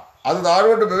വിശ്വാസത്താലാണ്. അത്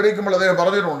താഴോട്ട് വിവരിക്കുമ്പോൾ അദ്ദേഹം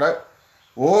പറഞ്ഞിട്ടുണ്ട്,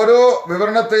 ഓരോ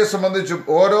വിവരണത്തെ സംബന്ധിച്ചും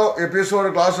ഓരോ എപ്പിസോഡ്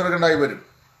ക്ലാസ് എടുക്കേണ്ടായി വരും.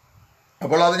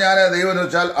 അപ്പോൾ അത് ഞാൻ ദൈവം എന്ന്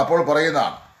വെച്ചാൽ അപ്പോൾ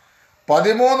പറയുന്നതാണ്.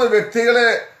 13 വ്യക്തികളെ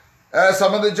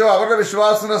സംബന്ധിച്ചോ അവരുടെ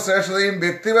വിശ്വാസത്തിന്റെ ശ്രേഷ്ഠതയും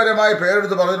വ്യക്തിപരമായി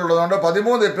പേരെടുത്ത് പറഞ്ഞിട്ടുള്ളതുകൊണ്ട്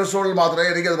 13 എപ്പിസോഡിൽ മാത്രമേ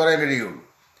എനിക്കത് പറയാൻ കഴിയുള്ളൂ.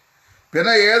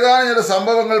 പിന്നെ ഏതാനും ചില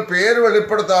സംഭവങ്ങൾ പേര്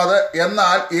വെളിപ്പെടുത്താതെ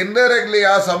എന്നാൽ ഇൻഡയറക്ട്ലി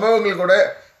ആ സംഭവങ്ങൾ കൂടെ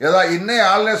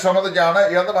ഇന്നയാളിനെ സംബന്ധിച്ചാണ്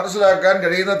എന്ന് മനസ്സിലാക്കാൻ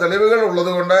കഴിയുന്ന തെളിവുകൾ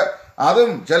ഉള്ളതുകൊണ്ട്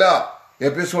അതും ചില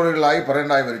എപ്പിസോഡുകളായി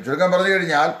പറയേണ്ടായി വരും. ചുരുക്കം പറഞ്ഞു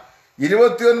കഴിഞ്ഞാൽ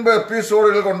 29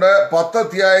 എപ്പിസോഡുകൾ കൊണ്ട് 10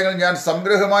 അധ്യായങ്ങൾ ഞാൻ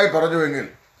സംഗ്രഹമായി പറഞ്ഞുവെങ്കിൽ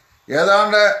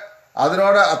ഏതാണ്ട്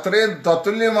അതിനോട് അത്രയും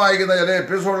തത്തുല്യമായിരിക്കുന്ന ചില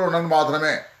എപ്പിസോഡുകൾ ഉണ്ടെങ്കിൽ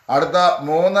മാത്രമേ അടുത്ത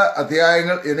 3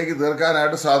 അധ്യായങ്ങൾ എനിക്ക്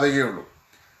തീർക്കാനായിട്ട് സാധിക്കുകയുള്ളൂ.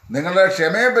 നിങ്ങളുടെ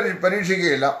ക്ഷമയെ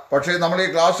പരീക്ഷിക്കുകയില്ല. പക്ഷേ നമ്മൾ ഈ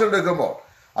ക്ലാസ് എടുക്കുമ്പോൾ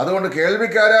അതുകൊണ്ട്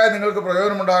കേൾവിക്കാരായ നിങ്ങൾക്ക്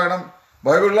പ്രയോജനമുണ്ടാകണം.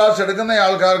 ബൈബിൾ ക്ലാസ് എടുക്കുന്ന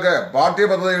ആൾക്കാർക്ക്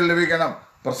പാഠ്യപദ്ധതികൾ ലഭിക്കണം.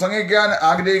 പ്രസംഗിക്കാൻ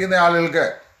ആഗ്രഹിക്കുന്ന ആളുകൾക്ക്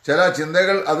ചില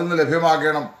ചിന്തകൾ അതിൽ നിന്ന്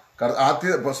ലഭ്യമാക്കണം.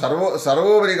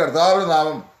 സർവോപരി കർത്താവിന്റെ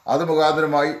നാമം അത്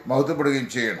മുഖാന്തരമായി മഹത്വപ്പെടുകയും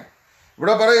ചെയ്യണം.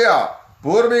 ഇവിടെ പറയുക,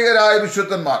 പൂർവികരായ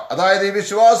വിശുദ്ധന്മാർ, അതായത് ഈ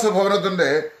വിശ്വാസ ഭവനത്തിന്റെ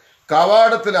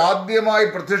കവാടത്തിൽ ആദ്യമായി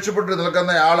പ്രത്യക്ഷപ്പെട്ടു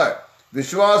നിൽക്കുന്നയാള്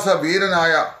വിശ്വാസ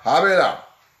വീരനായ ഹാബേലാണ്.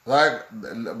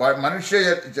 അതായത് മനുഷ്യ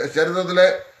ചരിത്രത്തിലെ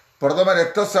പ്രഥമ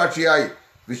രക്തസാക്ഷിയായി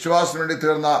വിശ്വാസം വേണ്ടി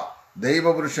തീർന്ന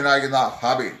ദൈവപുരുഷനായിരുന്ന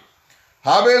ഹാബേൽ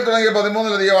തുടങ്ങിയ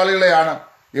 13 ആളുകളെയാണ്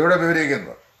ഇവിടെ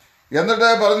വിവരിക്കുന്നത്. എന്നിട്ട്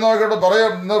പറഞ്ഞു നോക്കിയിട്ട്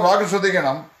പറയുന്ന വാക്ക്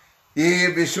ശ്രദ്ധിക്കണം. ഈ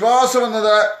വിശ്വാസം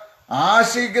എന്നത്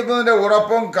ആശിക്കുന്നതിന്റെ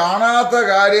ഉറപ്പും കാണാത്ത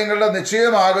കാര്യങ്ങളുടെ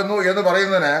നിശ്ചയമാകുന്നു എന്ന്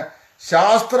പറയുന്നതിന്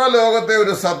ശാസ്ത്രലോകത്തെ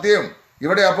ഒരു സത്യം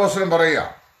ഇവിടെ അപ്പോസ്തലൻ പറയുക.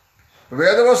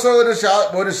 വേദപുസ്തകം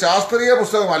ഒരു ശാസ്ത്രീയ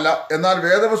പുസ്തകമല്ല. എന്നാൽ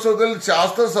വേദപുസ്തകത്തിൽ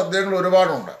ശാസ്ത്ര സത്യങ്ങൾ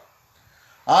ഒരുപാടുണ്ട്.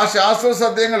 ആ ശാസ്ത്ര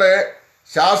സത്യങ്ങളെ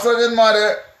ശാസ്ത്രജ്ഞന്മാര്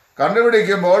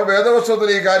കണ്ടുപിടിക്കുമ്പോൾ വേദപുസ്തകത്തിൽ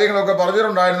ഈ കാര്യങ്ങളൊക്കെ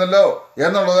പറഞ്ഞിട്ടുണ്ടായിരുന്നല്ലോ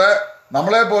എന്നുള്ളത്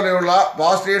നമ്മളെ പോലെയുള്ള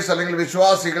പാസ്റ്റേഴ്സ് അല്ലെങ്കിൽ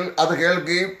വിശ്വാസികൾ അത്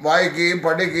കേൾക്കുകയും വായിക്കുകയും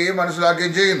പഠിക്കുകയും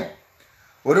മനസ്സിലാക്കുകയും ചെയ്യുന്നു.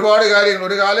 ഒരുപാട് കാര്യങ്ങൾ.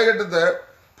 ഒരു കാലഘട്ടത്ത്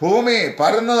ഭൂമി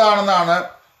പരന്നതാണെന്നാണ്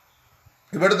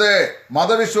ഇവിടുത്തെ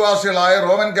മതവിശ്വാസികളായ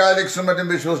റോമൻ കാത്തലിക്സും മറ്റും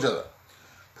വിശ്വസിച്ചത്.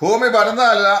 ഭൂമി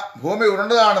പരന്നതല്ല, ഭൂമി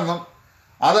ഉരുണ്ടതാണെന്നും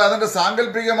അത് അതിൻ്റെ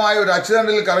സാങ്കല്പികമായ ഒരു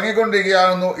അച്ചുതണ്ടിൽ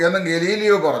കറങ്ങിക്കൊണ്ടിരിക്കുകയാണെന്നു എന്നും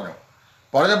ഗലീലിയോ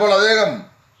പറഞ്ഞപ്പോൾ അദ്ദേഹം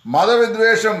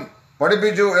മതവിദ്വേഷം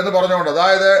പഠിപ്പിച്ചു എന്ന് പറഞ്ഞുകൊണ്ട്,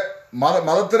 അതായത്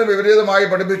മതത്തിന് വിപരീതമായി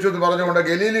പഠിപ്പിച്ചു എന്ന് പറഞ്ഞുകൊണ്ട്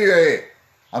ഗലീലിയോയെ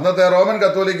അന്നത്തെ റോമൻ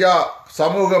കത്തോലിക്ക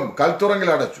സമൂഹം കൽത്തുറങ്കിൽ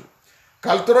അടച്ചു.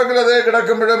 കൽത്തുറങ്കിൽ അദ്ദേഹം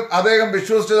കിടക്കുമ്പോഴും അദ്ദേഹം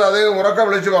വിശ്വസിച്ചത് അദ്ദേഹം ഉറക്കെ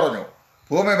വിളിച്ചു പറഞ്ഞു,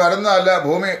 ഭൂമി പരന്നതല്ല,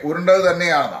 ഭൂമി ഉരുണ്ടത്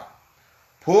തന്നെയാണെന്നാണ്.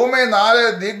 ഭൂമി 4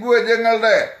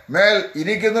 ദിഗ്വജങ്ങളുടെ മേൽ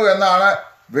ഇരിക്കുന്നു എന്നാണ്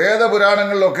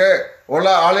വേദപുരാണങ്ങളിലൊക്കെ ഉള്ള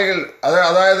ആളുകൾ,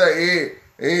 അതായത്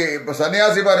ഈ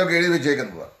സന്യാസിമാരൊക്കെ എഴുതി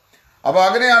വെച്ചേക്കുന്നത്. അപ്പോൾ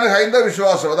അങ്ങനെയാണ് ഹൈന്ദവ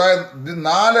വിശ്വാസം. അതായത്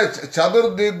 4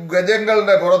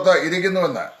 ചതുർദിഗ്ഗജങ്ങളുടെ പുറത്ത്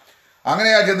ഇരിക്കുന്നുവെന്ന്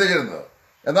അങ്ങനെയാണ് ചിന്തിച്ചിരുന്നത്.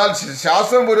 എന്നാൽ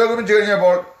ശാസ്ത്രം പുരോഗമിച്ചു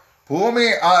കഴിഞ്ഞപ്പോൾ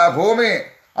ഭൂമി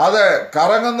അത്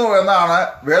കറങ്ങുന്നു എന്നാണ്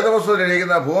വേദപുസ്തകത്തിൽ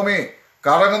ഇരിക്കുന്ന. ഭൂമി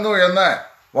കറങ്ങുന്നു എന്ന്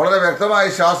വളരെ വ്യക്തമായി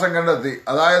ശാസ്ത്രം കണ്ടെത്തി.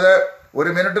 അതായത് ഒരു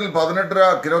മിനിറ്റിൽ 18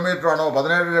 കിലോമീറ്റർ ആണോ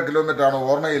 17 കിലോമീറ്റർ ആണോ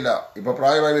ഓർമ്മയില്ല, ഇപ്പൊ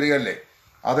പ്രായമായി വരികയല്ലേ,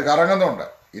 അത് കറങ്ങുന്നുണ്ട്.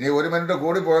 ഇനി 1 മിനിറ്റ്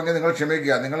കൂടി പോയെങ്കിൽ നിങ്ങൾ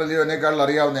ക്ഷമിക്കുക, നിങ്ങളല്ലേ എന്നെക്കാളിൽ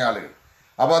അറിയാവുന്ന ആളുകൾ.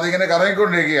 അപ്പോൾ അതിങ്ങനെ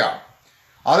കറങ്ങിക്കൊണ്ടിരിക്കുകയാണ്.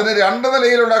 അതിന് 2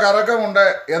 നിലയിലുള്ള കറക്കമുണ്ട്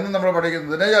എന്ന് നമ്മൾ പഠിക്കുന്നു,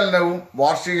 ദിനചലനവും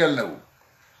വാർഷികചലനവും.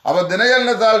 അപ്പോൾ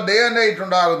ദിനചലനത്താൽ ഡേ ആൻഡ് നൈറ്റ്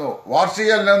ഉണ്ടാകുന്നു.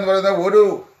 വാർഷികചലനം എന്ന് പറയുന്നത് ഒരു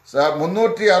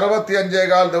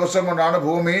 365 ദിവസം കൊണ്ടാണ്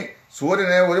ഭൂമി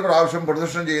സൂര്യനെ ഒരു പ്രാവശ്യം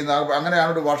പ്രദക്ഷിണം ചെയ്യുന്ന,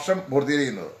 അങ്ങനെയാണ് ഒരു വർഷം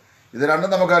പൂർത്തീകരിക്കുന്നത്. ഇത് രണ്ടും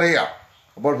നമുക്കറിയാം.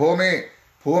 അപ്പോൾ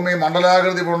ഭൂമി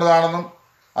മണ്ഡലാകൃതി പൂണ്ടതാണെന്നും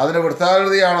അതിന്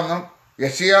വൃത്താകൃതിയാണെന്നും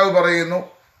യെശയ്യാവ് പറയുന്നു.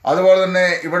 അതുപോലെ തന്നെ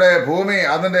ഇവിടെ ഭൂമി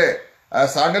അതിൻ്റെ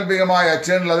സാങ്കല്പികമായ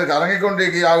അച്ഛനിൽ അത്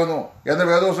കറങ്ങിക്കൊണ്ടിരിക്കുകയാകുന്നു എന്ന്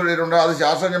വേദപുസ്തകം എഴുതിയിട്ടുണ്ട്. അത്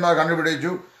ശാസ്ത്രജ്ഞന്മാർ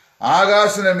കണ്ടുപിടിച്ചു.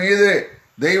 ആകാശത്തിന് മീതെ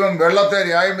ദൈവം വെള്ളത്തെ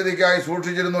ന്യായവിധിക്കായി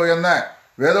സൂക്ഷിച്ചിരുന്നു എന്ന്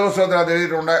വേദപുസ്തകത്തിൽ അത്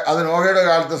എഴുതിയിട്ടുണ്ട്. അത് നോഹയുടെ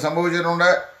കാലത്ത്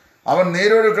സംഭവിച്ചിട്ടുണ്ട്. അവൻ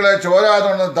നീരൊഴുക്കളെ ചോരാതെ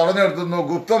തടഞ്ഞു നിർത്തുന്നു,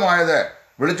 ഗുപ്തമായത്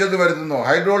വെളിച്ചത്ത് വരുത്തുന്നു.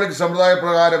 ഹൈഡ്രോളിക് സമ്പ്രദായ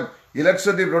പ്രകാരം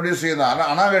ഇലക്ട്രിസിറ്റി പ്രൊഡ്യൂസ് ചെയ്യുന്ന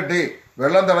അണ കെട്ടി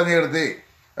വെള്ളം തടഞ്ഞു നിർത്തി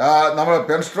നമ്മൾ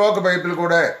പെൻസ്ട്രോക്ക് പൈപ്പിൽ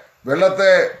കൂടെ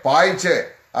വെള്ളത്തെ പായിച്ച്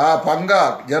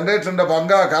ജനറേറ്ററിന്റെ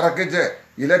പങ്ക കറക്കിച്ച്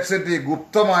ഇലക്ട്രിസിറ്റി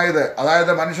ഗുപ്തമായത്,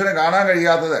 അതായത് മനുഷ്യന് കാണാൻ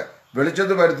കഴിയാത്തത്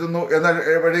വെളിച്ചത്ത് വരുത്തുന്നു എന്ന്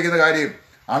പഠിക്കുന്ന കാര്യം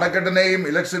അണക്കെട്ടിനെയും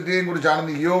ഇലക്ട്രിസിറ്റിയെയും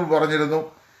കുറിച്ചാണെന്ന് ഇയ്യോബ് പറഞ്ഞിരുന്നു.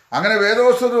 അങ്ങനെ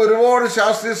വേദപുസ്തകത്തിൽ ഒരുപാട്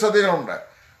ശാസ്ത്രീയ സത്യങ്ങളുണ്ട്.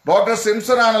 ഡോക്ടർ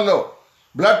സിംസൺ ആണല്ലോ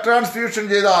ബ്ലഡ് ട്രാൻസ്ഫ്യൂഷൻ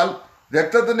ചെയ്താൽ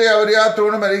രക്തത്തിന്റെ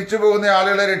അപര്യാപ്തമാണ് മരിച്ചു പോകുന്ന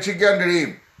ആളുകളെ രക്ഷിക്കാൻ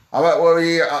കഴിയും,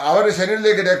 അവരുടെ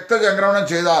ശരീരത്തിലേക്ക് രക്തചംക്രമണം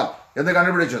ചെയ്താൽ എന്ന്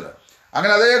കണ്ടുപിടിച്ചത്.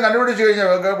 അങ്ങനെ അദ്ദേഹം കണ്ടുപിടിച്ചു കഴിഞ്ഞാൽ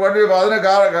അതിന്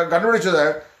കണ്ടുപിടിച്ചത്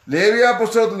ലേവ്യ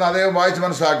പുസ്തകത്തിൽ നിന്ന് അദ്ദേഹം വായിച്ച്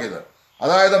മനസ്സിലാക്കിയത്.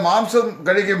 അതായത് മാംസം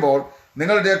കഴിക്കുമ്പോൾ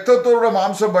നിങ്ങൾ രക്തത്തോടെ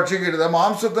മാംസം ഭക്ഷിക്കരുത്,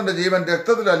 മാംസത്തിന്റെ ജീവൻ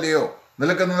രക്തത്തിലല്ലയോ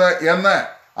നിൽക്കുന്നത് എന്ന്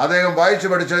അദ്ദേഹം വായിച്ചു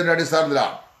പഠിച്ചതിന്റെ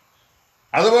അടിസ്ഥാനത്തിലാണ്.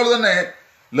 അതുപോലെ തന്നെ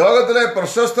ലോകത്തിലെ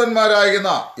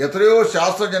പ്രശസ്തന്മാരായിരുന്ന എത്രയോ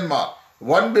ശാസ്ത്രജ്ഞന്മാർ,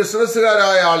 വൻ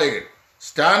ബിസിനസ്സുകാരായ ആളുകൾ,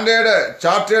 സ്റ്റാൻഡേർഡ്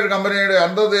ചാർട്ടേഡ് കമ്പനിയുടെ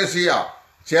അന്തർദേശീയ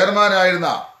ചെയർമാനായിരുന്ന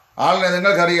ആളിനെ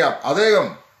നിങ്ങൾക്കറിയാം. അദ്ദേഹം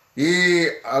ഈ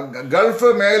ഗൾഫ്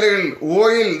മേഖലയിൽ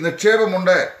ഓയിൽ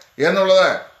നിക്ഷേപമുണ്ട് എന്നുള്ളത്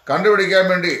കണ്ടുപിടിക്കാൻ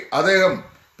വേണ്ടി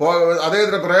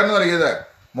അദ്ദേഹത്തിന് പ്രേരണ നൽകിയത്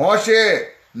മോശയെ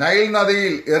നൈൽ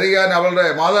നദിയിൽ എറിയാൻ അവളുടെ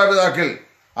മാതാപിതാക്കൾ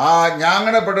ആ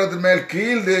ഞാങ്ങണപ്പെട്ടതിന്മേൽ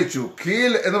കീൽ തേച്ചു.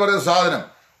 കീൽ എന്ന് പറയുന്ന സാധനം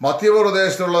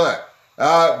മധ്യപ്രദേശത്തുള്ളത്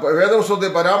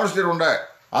വേദപുസ്തകത്തിൽ പരാമർശിച്ചിട്ടുണ്ട്.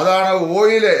 അതാണ്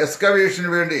ഓയിൽ എക്സ്കവേഷന്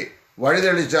വേണ്ടി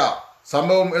വഴിതെളിച്ച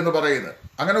സംഭവം എന്ന് പറയുന്നത്.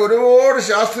 അങ്ങനെ ഒരുപാട്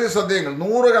ശാസ്ത്രീയ സത്യങ്ങൾ,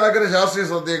 നൂറുകണക്കിന് ശാസ്ത്രീയ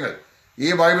സത്യങ്ങൾ ഈ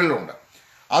ബൈബിളിലുണ്ട്.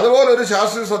 അതുപോലെ ഒരു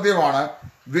ശാസ്ത്രീയ സത്യമാണ്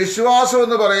വിശ്വാസം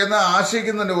എന്ന് പറയുന്ന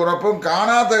ആശിക്കുന്നതിന്റെ ഉറപ്പും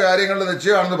കാണാത്ത കാര്യങ്ങളുടെ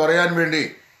നിശ്ചയമാണെന്ന് പറയാൻ വേണ്ടി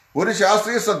ഒരു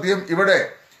ശാസ്ത്രീയ സത്യം ഇവിടെ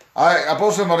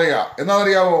അപ്പോസ്തലൻ പറയുക.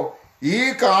 എന്താണെന്നറിയാവോ? ഈ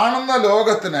കാണുന്ന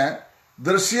ലോകത്തിന്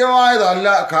ദൃശ്യമായതല്ല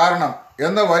കാരണം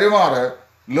എന്ന് വരുമാറ്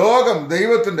ലോകം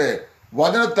ദൈവത്തിന്റെ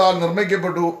വചനത്താൽ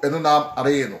നിർമ്മിക്കപ്പെട്ടു എന്ന് നാം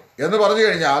അറിയുന്നു. എന്ന് പറഞ്ഞു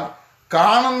കഴിഞ്ഞാൽ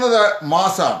കാണുന്നത്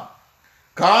മാസാണ്,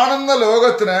 കാണുന്ന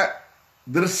ലോകത്തിന്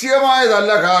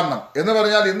ദൃശ്യമായതല്ല കാരണം എന്ന്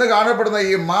പറഞ്ഞാൽ ഇന്ന് കാണപ്പെടുന്ന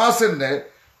ഈ മാസിന്റെ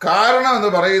കാരണം എന്ന്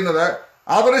പറയുന്നത്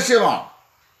അദൃശ്യമാണ്.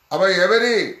 അപ്പൊ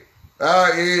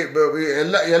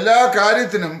എല്ലാ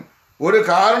കാര്യത്തിനും ഒരു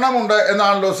കാരണമുണ്ട്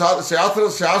എന്നാണല്ലോ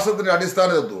ശാസ്ത്രത്തിന്റെ അടിസ്ഥാന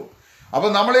തത്വം. അപ്പൊ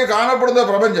നമ്മൾ ഈ കാണപ്പെടുന്ന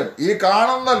പ്രപഞ്ചം, ഈ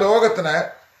കാണുന്ന ലോകത്തിന്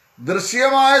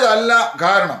ദൃശ്യമായതല്ല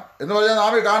കാരണം എന്ന് പറഞ്ഞാൽ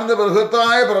നാം ഈ കാണുന്ന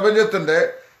ബൃഹത്തായ പ്രപഞ്ചത്തിന്റെ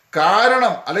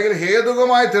കാരണം അല്ലെങ്കിൽ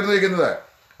ഹേതുകമായി തിരഞ്ഞെടുക്കുന്നത്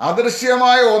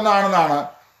അദൃശ്യമായ ഒന്നാണെന്നാണ്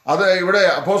അത് ഇവിടെ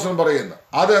അപ്പോസ്തലൻ പറയുന്നത്.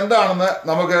 അതെന്താണെന്ന്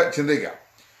നമുക്ക് ചിന്തിക്കാം.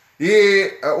 ഈ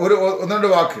ഒന്ന് രണ്ട്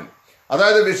വാക്കുകൾ,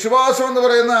 അതായത് വിശ്വാസം എന്ന്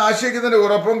പറയുന്ന ആശയിക്കുന്നതിന്റെ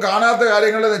ഉറപ്പും കാണാത്ത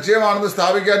കാര്യങ്ങളുടെ നിശ്ചയമാണെന്ന്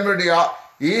സ്ഥാപിക്കാൻ വേണ്ടിയാ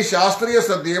ഈ ശാസ്ത്രീയ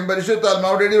സത്യം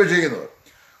പരിശുദ്ധാത്മാവ് എഴുതി വെച്ചിരിക്കുന്നത്.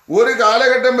 ഒരു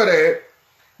കാലഘട്ടം വരെ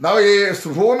ഈ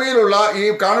ഭൂമിയിലുള്ള ഈ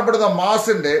കാണപ്പെടുന്ന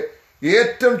മാസിന്റെ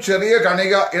ഏറ്റവും ചെറിയ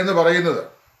കണിക എന്ന് പറയുന്നത്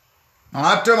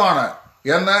ആറ്റമാണ്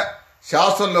എന്ന്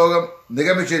ശാസ്ത്രലോകം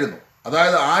നിഗമിച്ചിരുന്നു.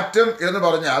 അതായത് ആറ്റം എന്ന്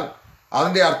പറഞ്ഞാൽ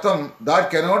അതിന്റെ അർത്ഥം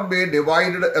ദാറ്റ് കനോട്ട് ബി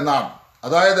ഡിവൈഡഡ് എന്നാണ്.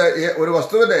 അതായത് ഒരു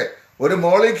വസ്തുവിന്റെ, ഒരു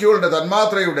മോളിക്യൂളിന്റെ,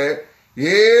 തന്മാത്രയുടെ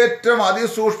ഏറ്റവും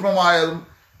അതിസൂക്ഷ്മമായതും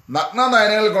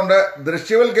നഗ്നനയനങ്ങൾ കൊണ്ട്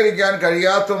ദൃശ്യവൽക്കരിക്കാൻ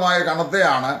കഴിയാത്തതുമായ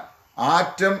കണത്തെയാണ്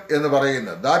ആറ്റം എന്ന്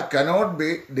പറയുന്നത്. ദാറ്റ് കനോട്ട് ബി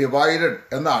ഡിവൈഡഡ്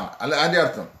എന്നാണ് അതിന്റെ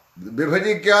അർത്ഥം,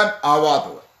 വിഭജിക്കാൻ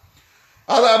ആവാത്തത്.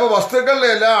 അതാകുമ്പോൾ വസ്തുക്കളുടെ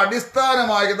എല്ലാം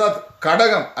അടിസ്ഥാനമാകുന്ന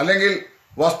ഘടകം അല്ലെങ്കിൽ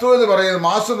വസ്തു എന്ന് പറയുന്നത്,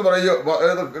 മാസ് എന്ന്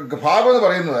ഭാഗം എന്ന്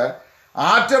പറയുന്നത്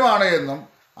ആറ്റമാണ് എന്നും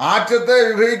ആറ്റത്തെ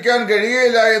വിഭജിക്കാൻ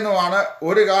കഴിയുകയില്ല എന്നുമാണ്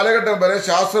ഒരു കാലഘട്ടം വരെ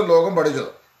ശാസ്ത്രലോകം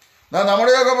പഠിച്ചത്.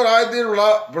 നമ്മുടെയൊക്കെ പ്രായത്തിലുള്ള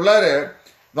പിള്ളേര്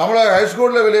നമ്മൾ ഹൈസ്കൂൾ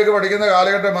ലെവലിലേക്ക് പഠിക്കുന്ന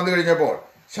കാലഘട്ടം വന്നു കഴിഞ്ഞപ്പോൾ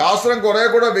ശാസ്ത്രം കുറെ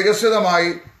കൂടെ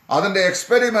വികസിതമായി അതിന്റെ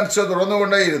എക്സ്പെരിമെന്റ്സ്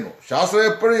തുറന്നുകൊണ്ടേയിരുന്നു. ശാസ്ത്രം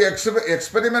എപ്പോഴും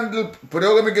എക്സ്പെരിമെന്റിൽ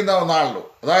പുരോഗമിക്കുന്ന ഒന്നാണല്ലോ.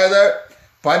 അതായത്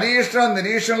പരീക്ഷണ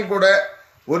നിരീക്ഷണത്തിൽ കൂടെ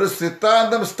ഒരു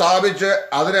സിദ്ധാന്തം സ്ഥാപിച്ച്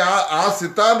അതിനെ ആ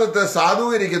സിദ്ധാന്തത്തെ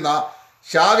സാധൂകരിക്കുന്ന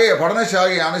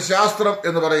പഠനശാഖയാണ് ശാസ്ത്രം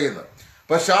എന്ന് പറയുന്നത്.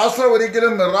 അപ്പൊ ശാസ്ത്രം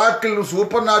ഒരിക്കലും മിറാക്കിളും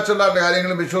സൂപ്പർ നാച്ചുറലായിട്ട്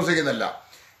കാര്യങ്ങളും വിശ്വസിക്കുന്നില്ല.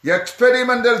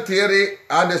 Experimental theory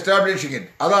and establishing it,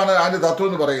 അതാണ് അതിന്റെ തത്വം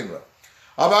എന്ന് പറയുന്നത്.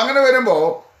 അപ്പൊ അങ്ങനെ വരുമ്പോൾ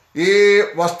ഈ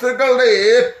വസ്തുക്കളുടെ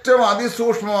ഏറ്റവും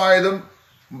അതിസൂക്ഷ്മമായതും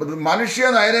മനുഷ്യ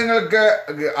നയനങ്ങൾക്ക്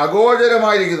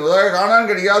അഗോചരമായിരിക്കുന്നു, അതായത് കാണാൻ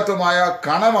കഴിയാത്തതുമായ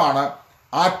കണമാണ്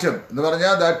ആറ്റം എന്ന്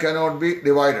പറഞ്ഞാൽ ദാറ്റ് കനോട്ട് ബി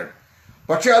ഡിവൈഡഡ്.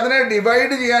 പക്ഷെ അതിനെ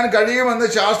ഡിവൈഡ് ചെയ്യാൻ കഴിയുമെന്ന്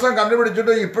ശാസ്ത്രം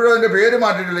കണ്ടുപിടിച്ചിട്ട് ഇപ്പോഴും അതിൻ്റെ പേര്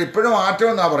മാറ്റിയിട്ടില്ല. ഇപ്പോഴും ആറ്റം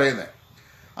എന്നാണ് പറയുന്നത്.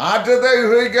 ആറ്റത്തെ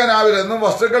വിഭജിക്കാനാവില്ലെന്നും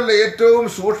വസ്തുക്കളുടെ ഏറ്റവും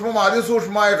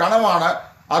അതിസൂക്ഷ്മമായ കണമാണ്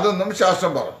അതെന്നും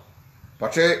ശാസ്ത്രം പറഞ്ഞു.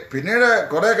 പക്ഷേ പിന്നീട്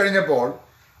കുറെ കഴിഞ്ഞപ്പോൾ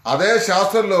അതേ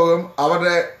ശാസ്ത്രലോകം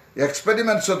അവരുടെ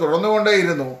എക്സ്പെരിമെന്റ്സ്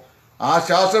തുടർന്നുകൊണ്ടേയിരുന്നു. ആ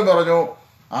ശാസ്ത്രം പറഞ്ഞു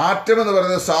ആറ്റം എന്ന്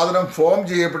പറയുന്ന സാധനം ഫോം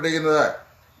ചെയ്യപ്പെട്ടിരിക്കുന്നത്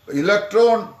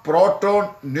ഇലക്ട്രോൺ, പ്രോട്ടോൺ,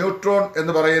 ന്യൂട്രോൺ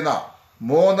എന്ന് പറയുന്ന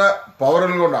 3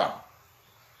 പവറുകൾ കൊണ്ടാണ്.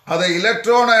 അത്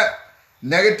ഇലക്ട്രോണ്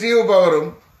നെഗറ്റീവ് പവറും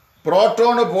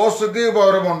പ്രോട്ടോണ് പോസിറ്റീവ്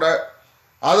പവറുമുണ്ട്.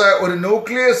 അത് ഒരു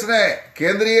ന്യൂക്ലിയസിനെ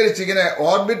കേന്ദ്രീകരിച്ചിങ്ങനെ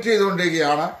ഓർബിറ്റ്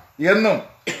ചെയ്തുകൊണ്ടിരിക്കുകയാണ് എന്നും,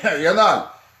 എന്നാൽ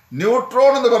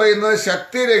ന്യൂട്രോൺ എന്ന് പറയുന്നത്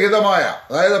ശക്തിരഹിതമായ,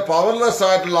 അതായത് പവർലെസ്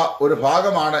ആയിട്ടുള്ള ഒരു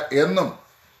ഭാഗമാണ് എന്നും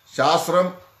ശാസ്ത്രം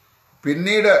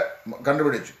പിന്നീട്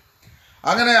കണ്ടുപിടിച്ചു.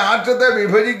 അങ്ങനെ ആറ്റത്തെ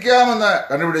വിഭജിക്കാമെന്ന്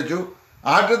കണ്ടുപിടിച്ചു.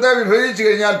 ആറ്റത്തെ വിഭജിച്ചു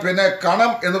കഴിഞ്ഞാൽ പിന്നെ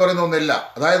കണം എന്ന് പറയുന്ന ഒന്നില്ല,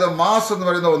 അതായത് മാസ് എന്ന്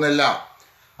പറയുന്ന ഒന്നില്ല.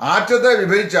 ആറ്റത്തെ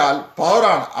വിഭജിച്ചാൽ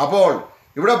പവറാണ്. അപ്പോൾ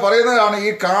ഇവിടെ പറയുന്നതാണ് ഈ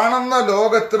കാണുന്ന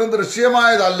ലോകത്തിന്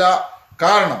ദൃശ്യമായതല്ല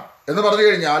കാരണം എന്ന് പറഞ്ഞു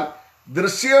കഴിഞ്ഞാൽ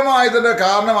ദൃശ്യമായതിൻ്റെ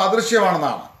കാരണം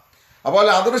അദൃശ്യമാണെന്നാണ്. അപ്പോൾ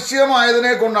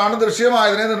അദൃശ്യമായതിനെ കൊണ്ടാണ്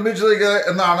ദൃശ്യമായതിനെ നിർമ്മിച്ചത്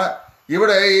എന്നാണ്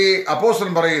ഇവിടെ ഈ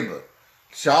അപ്പോസ്തലൻ പറയുന്നത്.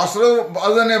 ശാസ്ത്രം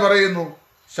അത് തന്നെ പറയുന്നു.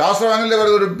 ശാസ്ത്രം അങ്ങനെ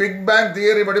പറയുന്നത്. ഒരു ബിഗ് ബാങ്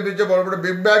തിയറി പഠിപ്പിച്ചപ്പോൾ ഇവിടെ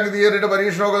ബിഗ് ബാങ് തിയറിയുടെ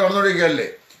പരീക്ഷണമൊക്കെ നടന്നുകൊണ്ടിരിക്കുകയല്ലേ.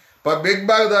 അപ്പം ബിഗ്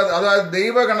ബാങ്, അതായത്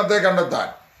ദൈവഗണത്തെ കണ്ടെത്താൻ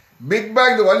ബിഗ്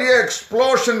ബാങ് വലിയ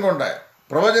എക്സ്പ്ലോഷൻ കൊണ്ട്,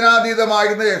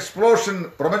 പ്രവചനാതീതമാകുന്ന എക്സ്പ്ലോഷൻ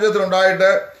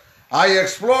പ്രപഞ്ചത്തിലുണ്ടായിട്ട് ആ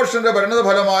എക്സ്പ്ലോഷന്റെ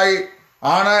പരിണതഫലമായി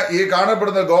ആണ് ഈ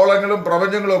കാണപ്പെടുന്ന ഗോളങ്ങളും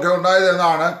പ്രപഞ്ചങ്ങളും ഒക്കെ ഉണ്ടായത്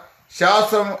എന്നാണ്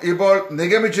ശാസ്ത്രം ഇപ്പോൾ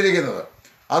നിഗമിച്ചിരിക്കുന്നത്.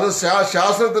 അത്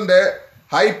ശാസ്ത്രത്തിന്റെ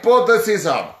ഹൈപ്പോതെസിസ്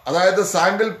ആണ്, അതായത്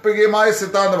സാങ്കല്പികമായ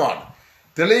സിദ്ധാന്തമാണ്.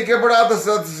 തെളിയിക്കപ്പെടാത്ത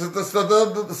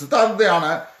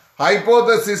സിദ്ധാന്തത്തെയാണ്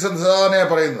ഹൈപ്പോതെസിസ് എന്ന് സാധാരണ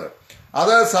പറയുന്നത്.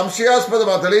 അത്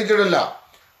സംശയാസ്പദമാണ്, തെളിയിച്ചിട്ടില്ല.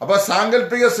 അപ്പൊ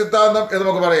സാങ്കല്പിക സിദ്ധാന്തം എന്ന്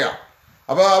നമുക്ക് പറയാം.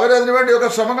 അപ്പൊ അവരതിനു വേണ്ടിയൊക്കെ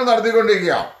ശ്രമങ്ങൾ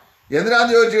നടത്തിക്കൊണ്ടിരിക്കുക.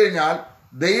 എന്തിനാന്ന് ചോദിച്ചു കഴിഞ്ഞാൽ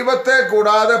ദൈവത്തെ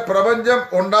കൂടാതെ പ്രപഞ്ചം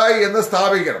ഉണ്ടായി എന്ന്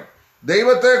സ്ഥാപിക്കണം,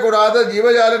 ദൈവത്തെ കൂടാതെ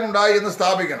ജീവജാലങ്ങൾ ഉണ്ടായി എന്ന്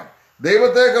സ്ഥാപിക്കണം,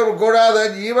 ദൈവത്തെ കൂടാതെ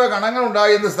ജീവഗണങ്ങൾ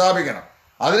ഉണ്ടായി എന്ന് സ്ഥാപിക്കണം.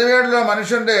 അതിനുവേണ്ടിയുള്ള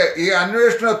മനുഷ്യന്റെ ഈ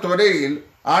അന്വേഷണ ത്വരയിൽ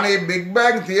ആണ് ഈ ബിഗ്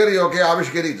ബാങ് തിയറിയൊക്കെ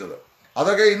ആവിഷ്കരിച്ചത്.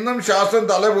 അതൊക്കെ ഇന്നും ശാസ്ത്രം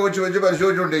തല പോയിച്ച് വെച്ച്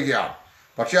പരിശോധിച്ചുകൊണ്ടിരിക്കുകയാണ്.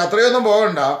 പക്ഷെ അത്രയൊന്നും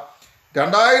പോകണ്ട.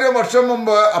 2000 വർഷം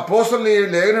മുമ്പ് അപ്പോസ്തലൻ ഈ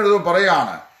ലേഖനം എഴുതുമ്പോൾ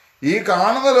പറയാണ് ഈ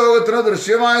കാണുന്ന ലോകത്തിന്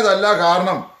ദൃശ്യമായതല്ല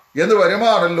കാരണം എന്ന്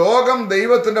വരുമാറ് ലോകം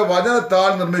ദൈവത്തിന്റെ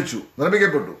വചനത്താൽ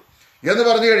നിർമ്മിക്കപ്പെട്ടു എന്ന്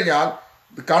പറഞ്ഞു കഴിഞ്ഞാൽ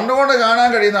കണ്ണുകൊണ്ട് കാണാൻ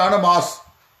കഴിയുന്നതാണ് മാസ്,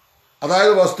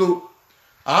 അതായത് വസ്തു.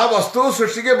 ആ വസ്തു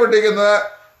സൃഷ്ടിക്കപ്പെട്ടിരിക്കുന്നത്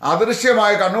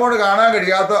അദൃശ്യമായ, കണ്ണുകൊണ്ട് കാണാൻ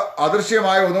കഴിയാത്ത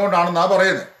അദൃശ്യമായ ഒന്നുകൊണ്ടാണെന്നാ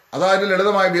പറയുന്നത്. അതായത്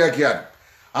ലളിതമായ വ്യാഖ്യാനം.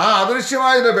 ആ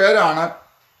അദൃശ്യമായതിന്റെ പേരാണ്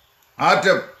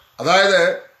ആറ്റം. അതായത്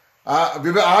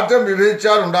ആറ്റം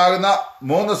വിഭജിച്ചാൽ ഉണ്ടാകുന്ന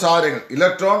 3 സാധനങ്ങൾ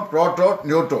electron, proton,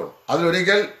 neutron.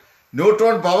 അതിലൊരിക്കൽ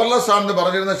neutron powerless ആണെന്ന്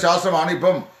പറഞ്ഞിരുന്ന ശാസ്ത്രമാണ്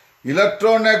ഇപ്പം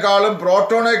ഇലക്ട്രോണിനേക്കാളും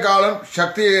പ്രോട്ടോണേക്കാളും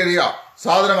ശക്തിയേറിയ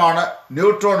സാധനമാണ്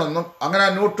ന്യൂട്രോൺ എന്നും, അങ്ങനെ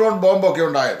ന്യൂട്രോൺ ബോംബൊക്കെ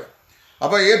ഉണ്ടായത്.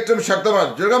 അപ്പൊ ഏറ്റവും ശക്തമായ,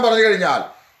 ചുരുക്കം പറഞ്ഞു കഴിഞ്ഞാൽ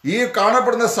ഈ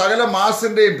കാണപ്പെടുന്ന സകല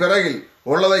മാസിന്റെയും പിറകിൽ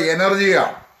ഉള്ളത്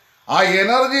എനർജിയാണ്. ആ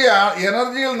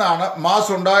എനർജിയിൽ നിന്നാണ്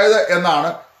മാസ് ഉണ്ടായത് എന്നാണ്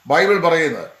ബൈബിൾ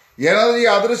പറയുന്നത്. എനർജി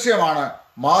അദൃശ്യമാണ്,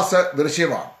 മാസ്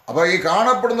ദൃശ്യമാണ്. അപ്പൊ ഈ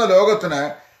കാണപ്പെടുന്ന ലോകത്തിന്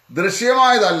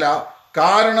ദൃശ്യമായതല്ല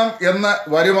കാരണം എന്ന്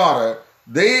വരുമാറ്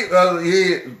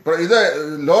ഇത്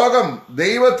ലോകം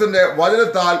ദൈവത്തിന്റെ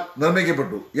വചനത്താൽ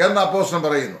നിർമ്മിക്കപ്പെട്ടു എന്ന് അപ്പോസ്തലൻ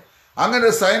പറയുന്നു. അങ്ങനെ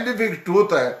ഒരു സയന്റിഫിക്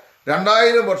ട്രൂത്ത്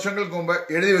 2000 വർഷങ്ങൾക്ക് മുമ്പ്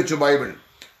എഴുതി വെച്ചു ബൈബിൾ.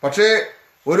 പക്ഷേ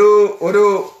ഒരു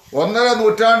 1.5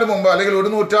 നൂറ്റാണ്ട് മുമ്പ് അല്ലെങ്കിൽ 1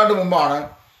 നൂറ്റാണ്ട് മുമ്പാണ്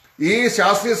ഈ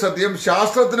ശാസ്ത്രീയ സത്യം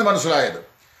ശാസ്ത്രത്തിന് മനസ്സിലായത്.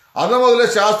 അത് മുതൽ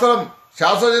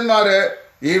ശാസ്ത്രജ്ഞന്മാര്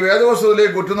ഈ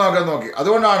വേദപുസ്തകത്തിലേക്ക് ഉറ്റുനോക്കാൻ നോക്കി.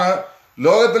 അതുകൊണ്ടാണ്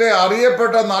ലോകത്തിലെ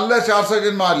അറിയപ്പെട്ട നല്ല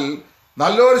ശാസ്ത്രജ്ഞന്മാരിൽ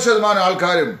നല്ലൊരു ശതമാനം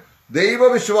ആൾക്കാരും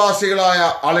ദൈവവിശ്വാസികളായ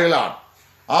ആളുകളാണ്.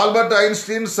 Albert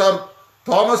Einstein, sir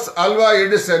Thomas Alva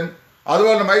Edison,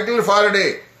 അതുപോലെ മൈക്കിൾ ഫാരഡേ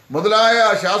മുതലായ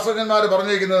ശാസ്ത്രജ്ഞന്മാർ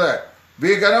പറഞ്ഞിരിക്കുന്നത്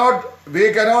we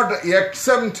cannot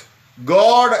except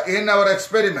God in our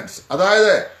experiments.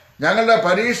 അതായത് ഞങ്ങളുടെ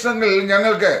പരീക്ഷണങ്ങളിൽ,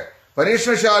 ഞങ്ങൾക്ക്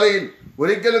പരീക്ഷണശാലയിൽ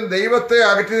ഒരിക്കലും ദൈവത്തെ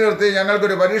അകറ്റി നിർത്തി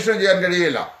ഞങ്ങൾക്കൊരു പരീക്ഷണം ചെയ്യാൻ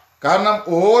കഴിയില്ല. കാരണം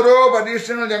ഓരോ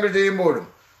പരീക്ഷണങ്ങൾ ഞങ്ങൾ ചെയ്യുമ്പോഴും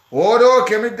ഓരോ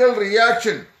കെമിക്കൽ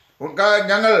റിയാക്ഷൻ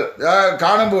ഞങ്ങൾ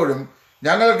കാണുമ്പോഴും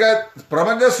ഞങ്ങൾക്ക്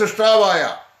പ്രപഞ്ച സൃഷ്ടാവായ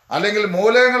അല്ലെങ്കിൽ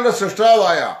മൂലകങ്ങളുടെ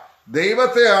സൃഷ്ടാവായ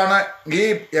ദൈവത്തെയാണ് ഈ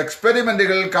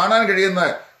എക്സ്പെരിമെന്റുകളിൽ കാണാൻ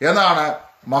കഴിയുന്നത് എന്നാണ്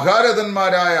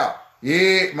മഹാരഥന്മാരായ ഈ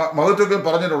മഹത്തുക്കൾ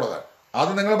പറഞ്ഞിട്ടുള്ളത്.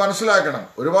 അത് നിങ്ങൾ മനസ്സിലാക്കണം.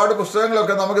 ഒരുപാട്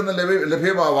പുസ്തകങ്ങളൊക്കെ നമുക്കിന്ന്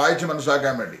ലഭ്യമാണ് വായിച്ച്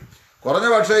മനസ്സിലാക്കാൻ വേണ്ടി. കുറഞ്ഞ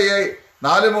പക്ഷേ ഈ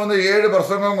 4, 3, 7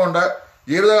 പ്രസംഗം കൊണ്ട്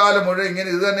ജീവിതകാലം മുഴുവൻ ഇങ്ങനെ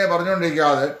ഇത് തന്നെ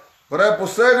പറഞ്ഞുകൊണ്ടിരിക്കാതെ കുറേ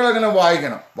പുസ്തകങ്ങളെങ്കിലും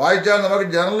വായിക്കണം. വായിച്ചാൽ നമുക്ക്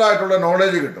ജനറലായിട്ടുള്ള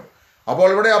നോളേജ് കിട്ടും. അപ്പോൾ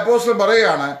ഇവിടെ അപ്പോസ്തലൻ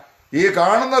പറയുകയാണ് ഈ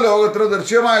കാണുന്ന ലോകത്തിന്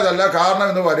ദൃശ്യമായതല്ല. കാരണം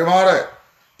ഇന്ന് വരുമാറ്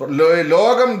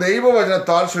ലോകം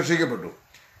ദൈവവചനത്താൽ സൃഷ്ടിക്കപ്പെട്ടു.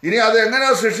 ഇനി അത്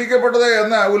എങ്ങനെയാണ് സൃഷ്ടിക്കപ്പെട്ടത്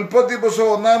എന്ന് ഉൽപ്പത്തി പുസ്തകം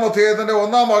 1-ാം അധ്യായത്തിന്റെ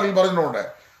 1-ാം വാക്കിൽ പറഞ്ഞിട്ടുണ്ട്.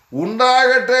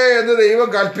 ഉണ്ടാകട്ടെ എന്ന് ദൈവം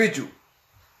കൽപ്പിച്ചു,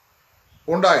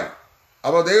 ഉണ്ടായി.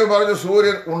 അപ്പോൾ ദൈവം പറഞ്ഞു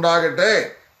സൂര്യൻ ഉണ്ടാകട്ടെ,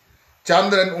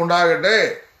 ചന്ദ്രൻ ഉണ്ടാകട്ടെ,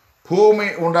 ഭൂമി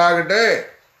ഉണ്ടാകട്ടെ,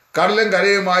 കടലും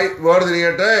കരയുമായി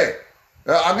വേർതിരിയട്ടെ.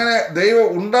 അങ്ങനെ ദൈവം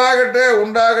ഉണ്ടാകട്ടെ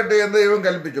ഉണ്ടാകട്ടെ എന്ന് ദൈവം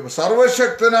കൽപ്പിച്ചു.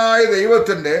 സർവശക്തനായ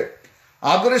ദൈവത്തിൻ്റെ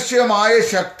അദൃശ്യമായ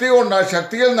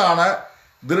ശക്തിയിൽ നിന്നാണ്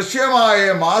ദൃശ്യമായ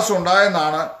മാസ്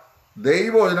ഉണ്ടായെന്നാണ്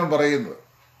ദൈവവചനം പറയുന്നത്.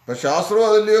 ഇപ്പം ശാസ്ത്രവും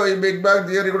അതല്ലയോ ഈ ബിഗ് ബാങ്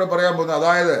തിയറി കൂടെ പറയാൻ പോകുന്നത്.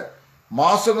 അതായത്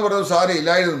മാസ് എന്ന് പറയുന്ന സാധനം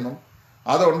ഇല്ലായിരുന്നെന്നും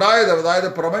അത് ഉണ്ടായത്, അതായത്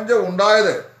പ്രപഞ്ചം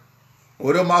ഉണ്ടായത്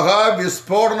ഒരു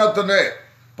മഹാവിസ്ഫോടനത്തിൻ്റെ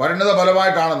പരിണിത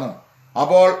ഫലമായിട്ടാണെന്നും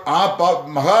അപ്പോൾ ആ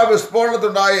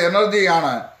മഹാവിസ്ഫോടനത്തിലുണ്ടായ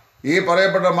എനർജിയാണ് ഈ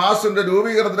പറയപ്പെട്ട മാസിൻ്റെ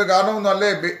രൂപീകരണത്തിന് കാരണമെന്നല്ലേ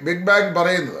ബിഗ് ബാങ്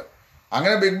പറയുന്നത്.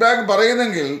 അങ്ങനെ ബിഗ് ബാങ്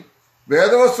പറയുന്നെങ്കിൽ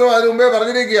വേദവസ്തു അതിനു മുമ്പേ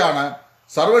പറഞ്ഞിരിക്കുകയാണ്,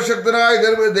 സർവശക്തനായ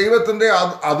ദൈവത്തിൻ്റെ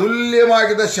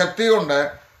അതുല്യമാകുന്ന ശക്തി കൊണ്ട്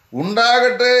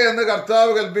ഉണ്ടാകട്ടെ എന്ന്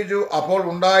കർത്താവ് കൽപ്പിച്ചു. അപ്പോൾ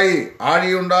ഉണ്ടായി.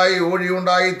 ആഴിയുണ്ടായി,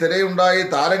 ഊഴിയുണ്ടായി, തിരയുണ്ടായി,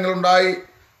 താരങ്ങളുണ്ടായി,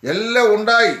 എല്ലാം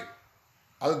ഉണ്ടായി.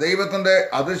 അത് ദൈവത്തിൻ്റെ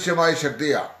അദൃശ്യമായ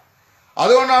ശക്തിയാണ്.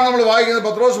 അതുകൊണ്ടാണ് നമ്മൾ വായിക്കുന്നത്.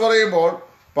 പത്രോസ് പറയുമ്പോൾ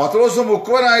പത്രോസ്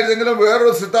മുക്കുവനായിരുന്നെങ്കിലും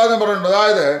വേറൊരു സിദ്ധാന്തം പറയുന്നുണ്ട്.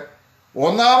 അതായത്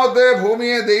ഒന്നാമത്തെ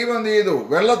ഭൂമിയെ ദൈവം എന്ത് ചെയ്തു?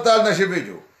 വെള്ളത്താൽ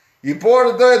നശിപ്പിച്ചു.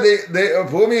 ഇപ്പോഴത്തെ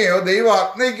ഭൂമിയെ ദൈവം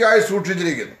അഗ്നിക്കായി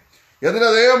സൂക്ഷിച്ചിരിക്കുന്നു. എന്നിട്ട്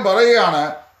അദ്ദേഹം പറയുകയാണ്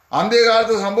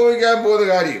അന്ത്യകാലത്ത് സംഭവിക്കാൻ പോകുന്ന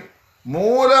കാര്യം,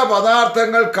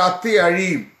 മൂലപദാർത്ഥങ്ങൾ കത്തി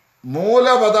അഴിയും.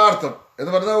 മൂലപദാർത്ഥം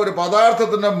എന്ന് പറയുന്ന ഒരു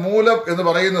പദാർത്ഥത്തിൻ്റെ മൂലം എന്ന്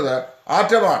പറയുന്നത്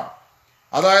ആറ്റമാണ്.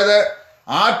 അതായത്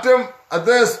ആറ്റം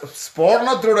അത്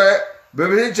സ്ഫോടനത്തിലൂടെ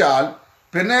വിഭജിച്ചാൽ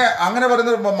പിന്നെ അങ്ങനെ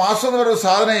പറയുന്ന മാസ് എന്ന് പറയുന്ന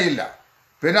സാധനമേ ഇല്ല.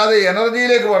 പിന്നെ അത്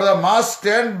എനർജിയിലേക്ക് വരുന്നത് mass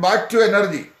turn back to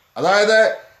energy. അതായത്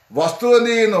വസ്തു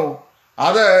എന്ത് ചെയ്യുന്നു?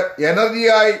 അത്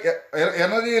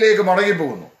എനർജിയിലേക്ക്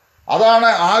മടങ്ങിപ്പോകുന്നു. അതാണ്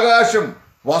ആകാശം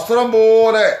വസ്ത്രം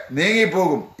പോലെ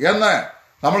നീങ്ങിപ്പോകും എന്ന്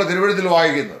നമ്മൾ തിരുവഴുത്തിൽ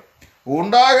വായിക്കുന്നത്.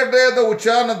 ഉണ്ടാകട്ടെ എന്ന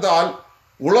ഉച്ചാരണത്താൽ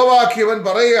ഉളവാക്കിയവൻ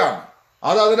പറയുകയാണ്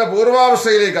അത് അതിൻ്റെ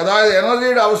പൂർവാവസ്ഥയിലേക്ക്, അതായത്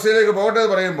എനർജിയുടെ അവസ്ഥയിലേക്ക് പോകട്ടെ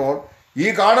എന്ന് പറയുമ്പോൾ ഈ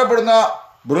കാണപ്പെടുന്ന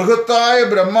ബൃഹത്തായ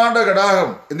ബ്രഹ്മാണ്ഡ ഘടാകം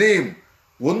എന്ത് ചെയ്യും?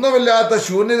 ഒന്നുമില്ലാത്ത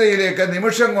ശൂന്യതയിലേക്ക്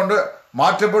നിമിഷം കൊണ്ട്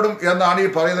മാറ്റപ്പെടും എന്നാണ് ഈ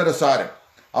പറയുന്നൊരു സാരം.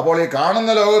 അപ്പോൾ ഈ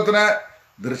കാണുന്ന ലോകത്തിന്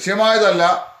ദൃശ്യമായതല്ല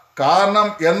കാരണം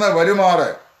എന്ന് വരുമാറ്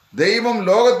ദൈവം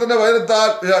ലോകം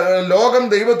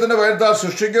ദൈവത്തിൻ്റെ വചനത്താൽ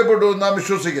സൃഷ്ടിക്കപ്പെട്ടു എന്ന് നാം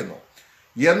വിശ്വസിക്കുന്നു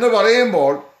എന്ന്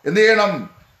പറയുമ്പോൾ എന്ത് ചെയ്യണം?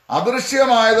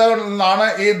 അദൃശ്യമായതാണ്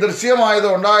ഈ ദൃശ്യമായത്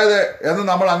ഉണ്ടായത് എന്ന്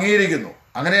നമ്മൾ അംഗീകരിക്കുന്നു.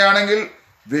 അങ്ങനെയാണെങ്കിൽ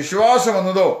വിശ്വാസം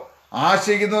എന്നതോ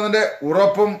ആശിക്കുന്നതിൻ്റെ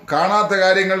ഉറപ്പും കാണാത്ത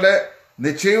കാര്യങ്ങളുടെ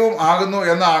നിശ്ചയവും ആകുന്നു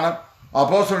എന്നാണ്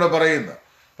അപ്പോസ്തലൻ പറയുന്നത്.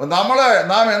 അപ്പം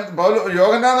നാം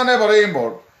യോഹന്നാൻ തന്നെ പറയുമ്പോൾ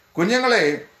കുഞ്ഞുങ്ങളെ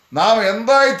നാം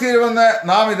എന്തായിത്തീരുമെന്ന്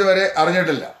നാം ഇതുവരെ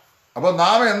അറിഞ്ഞിട്ടില്ല. അപ്പോൾ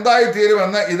നാം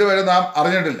എന്തായിത്തീരുമെന്ന് ഇതുവരെ നാം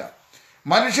അറിഞ്ഞിട്ടില്ല.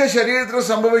 മനുഷ്യ ശരീരത്തിൽ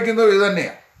സംഭവിക്കുന്നത് ഇത്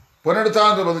തന്നെയാണ്.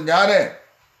 പുനരുത്ഥാനത്തിൽ വന്നു ഞാൻ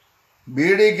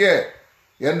BD.ക്ക്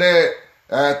എൻ്റെ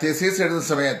തീസീസ് എഴുതുന്ന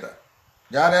സമയത്ത്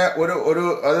ഞാൻ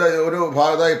ഒരു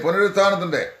ഭാഗത്തായി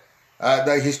പുനരുത്ഥാനത്തിൻ്റെ the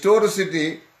historicity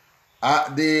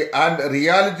and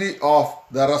reality of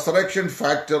the resurrection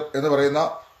factor എന്ന് പറയുന്ന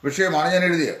വിഷയമാണ് ഞാൻ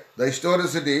എഴുതിയത്. The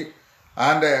historicity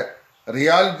and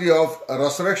reality of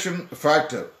resurrection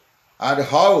factor and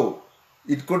how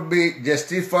it could be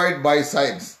justified by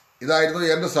science. ഇതായിരുന്നു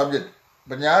എൻ്റെ സബ്ജക്റ്റ്.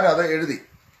 അപ്പം ഞാനത് എഴുതി.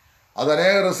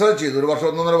 അതനേകം റിസർച്ച് ചെയ്തു.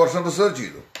 1.5 വർഷം റിസർച്ച്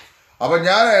ചെയ്തു. അപ്പം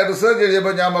ഞാൻ റിസർച്ച്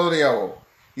എഴുതിയപ്പോൾ ഞാൻ പറയാമോ,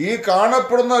 ഈ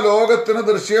കാണപ്പെടുന്ന ലോകത്തിന്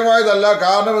ദൃശ്യമായതല്ല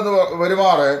കാരണമെന്ന്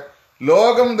വരുമാറ്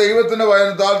ലോകം ദൈവത്തിൻ്റെ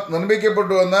വചനത്താൽ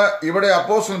നിർമ്മിക്കപ്പെട്ടുവെന്ന് ഇവിടെ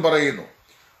അപ്പോസ്തലൻ പറയുന്നു.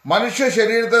 മനുഷ്യ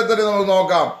ശരീരത്തെ തന്നെ നമുക്ക്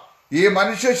നോക്കാം. ഈ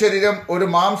മനുഷ്യ ശരീരം ഒരു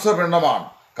മാംസപിണ്ഡമാണ്.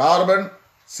 Carbon,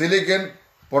 silicon,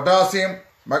 potassium,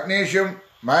 magnesium,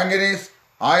 manganese,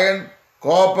 iron,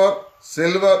 copper,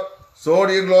 silver,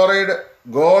 sodium chloride,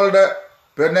 gold,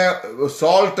 പിന്നെ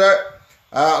സോൾട്ട്,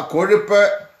 കൊഴുപ്പ്,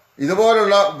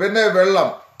 ഇതുപോലുള്ള പിന്നെ വെള്ളം,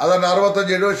 അതുകൊണ്ട്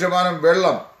 65-70%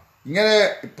 വെള്ളം. ഇങ്ങനെ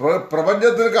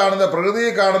പ്രപഞ്ചത്തിൽ കാണുന്ന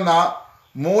പ്രകൃതിയിൽ കാണുന്ന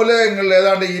മൂലകങ്ങളിൽ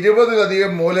ഏതാണ്ട്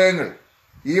 20-ലധികം മൂലകങ്ങൾ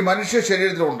ഈ മനുഷ്യ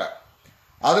ശരീരത്തിലുണ്ട്.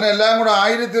 അതിനെല്ലാം കൂടെ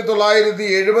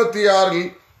 1976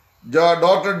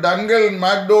 ഡോക്ടർ ഡങ്കൽ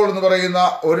മാക്ഡോൾ എന്ന് പറയുന്ന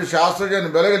ഒരു ശാസ്ത്രജ്ഞൻ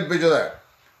വില കൽപ്പിച്ചത്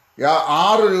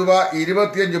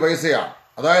 $6.25.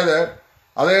 അതായത്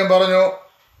അദ്ദേഹം പറഞ്ഞു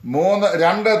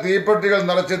 2 തീപ്പെട്ടികൾ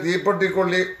നിറച്ച്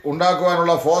തീപ്പെട്ടിക്കൊള്ളി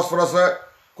ഉണ്ടാക്കുവാനുള്ള ഫോസ്ഫറസ്,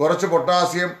 കുറച്ച്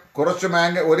പൊട്ടാസ്യം, കുറച്ച്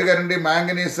 1 കരണ്ടി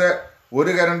മാംഗനീസ്,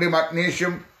 1 കരണ്ടി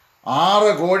മഗ്നീഷ്യം, 6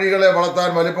 കോഴികളെ വളർത്താൻ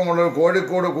വലിപ്പമുള്ള ഒരു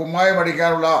കോഴിക്കോട് കുമ്മായം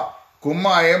അടിക്കാനുള്ള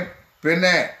കുമ്മായം,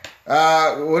 പിന്നെ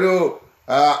ഒരു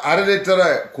 1/2 ലിറ്റർ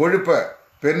കൊഴുപ്പ്,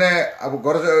 പിന്നെ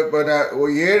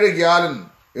 7 ഗ്യാലൻ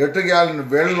 8 ഗാലൻ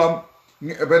വെള്ളം,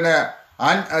 പിന്നെ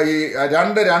ഈ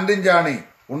 2 ഇഞ്ചാണി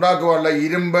ഉണ്ടാക്കുവാനുള്ള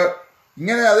ഇരുമ്പ്,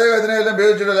 ഇങ്ങനെ അതിനെല്ലാം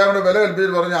ഉപയോഗിച്ചിട്ട് എല്ലാം കൂടെ വില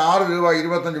കൽപ്പിച്ചിട്ട് പറഞ്ഞ് 6 രൂപ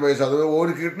 25 പൈസ. അത്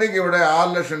ഒരു കിഡ്നിക്ക് ഇവിടെ 6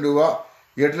 ലക്ഷം രൂപ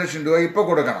 8 ലക്ഷം രൂപ ഇപ്പോൾ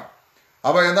കൊടുക്കണം.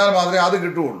 അപ്പോൾ എന്നാൽ മാത്രമേ അത്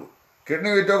കിട്ടുകയുള്ളൂ. കിഡ്നി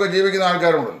വിറ്റൊക്കെ ജീവിക്കുന്ന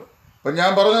ആൾക്കാരുണ്ടല്ലോ. അപ്പം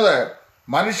ഞാൻ പറഞ്ഞത്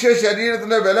മനുഷ്യ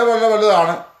ശരീരത്തിൻ്റെ വില വളരെ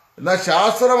വലുതാണ്. എന്നാൽ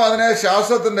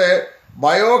ശാസ്ത്രത്തിൻ്റെ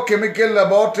ബയോ കെമിക്കൽ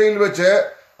ലബോറട്ടറിയിൽ വെച്ച്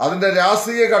അതിൻ്റെ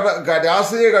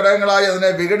രാഷ്ട്രീയ ഘടകങ്ങളായി അതിനെ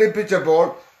വിഘടിപ്പിച്ചപ്പോൾ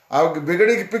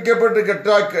വിഘടിപ്പിക്കപ്പെട്ട്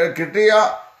കിട്ടിയ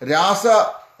രാസ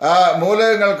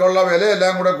മൂലകങ്ങൾക്കുള്ള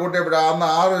വിലയെല്ലാം കൂടെ കൂട്ടിയപ്പോഴാണ് അന്ന്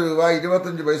 6 രൂപ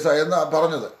 25 പൈസ എന്ന്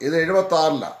പറഞ്ഞത്. ഇത്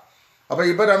 76 അപ്പോൾ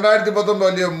ഇപ്പോൾ 2019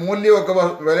 വലിയ മൂല്യമൊക്കെ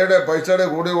വിലയുടെ പൈസയുടെ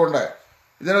കൂടിയതുകൊണ്ട്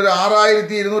ഇതിനൊരു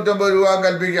 6250 രൂപ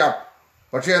കൽപ്പിക്കാം.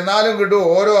 പക്ഷെ എന്നാലും കിട്ടും.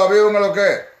 ഓരോ അവയവങ്ങളൊക്കെ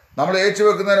നമ്മൾ ഏച്ചു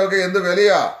വെക്കുന്നതിനൊക്കെ എന്ത്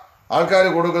വിലയാണ് ആൾക്കാർ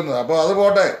കൊടുക്കുന്നത്. അപ്പോൾ അത്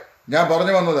പോട്ടെ, ഞാൻ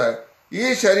പറഞ്ഞു വന്നത് ഈ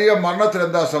ശരീരം മരണത്തിൽ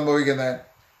എന്താ സംഭവിക്കുന്നത്?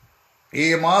 ഈ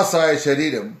മാസായ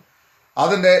ശരീരം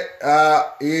അതിൻ്റെ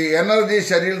ഈ എനർജി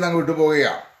ശരീരത്തിൽ നിന്ന്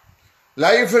വിട്ടുപോവുകയാണ്.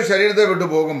 ലൈഫ് ശരീരത്തെ വിട്ടു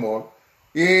പോകുമ്പോൾ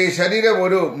ഈ ശരീരം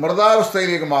ഒരു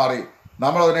മൃതാവസ്ഥയിലേക്ക് മാറി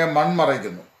നമ്മളതിനെ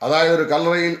മൺമറയ്ക്കുന്നു. അതായത് ഒരു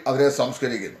കല്ലറയിൽ അതിനെ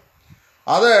സംസ്കരിക്കുന്നു.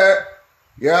 അത്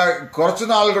കുറച്ച്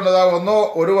നാൾ കൊണ്ട്, ഒന്നോ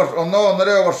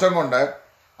 1.5 വർഷം കൊണ്ട്,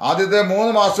 ആദ്യത്തെ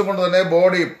 3 മാസം കൊണ്ട് തന്നെ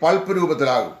ബോഡി പൾപ്പ്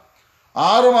രൂപത്തിലാകും.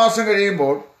 6 മാസം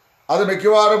കഴിയുമ്പോൾ അത്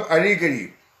മിക്കവാറും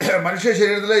അഴുകിക്കഴിയും. മനുഷ്യ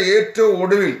ശരീരത്തിലെ ഏറ്റവും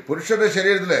ഒടുവിൽ, പുരുഷന്റെ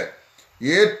ശരീരത്തിലെ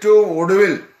ഏറ്റവും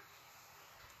ഒടുവിൽ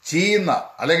ചീയുന്ന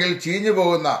അല്ലെങ്കിൽ ചീഞ്ഞു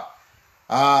പോകുന്ന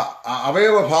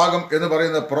അവയവഭാഗം എന്ന്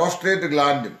പറയുന്നത് പ്രോസ്റ്റേറ്റ്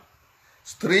ഗ്ലാൻഡും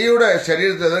സ്ത്രീയുടെ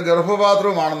ശരീരത്തിൽ അത്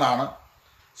ഗർഭപാത്രവുമാണെന്നാണ്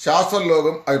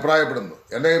ശാസ്ത്രലോകം അഭിപ്രായപ്പെടുന്നത്.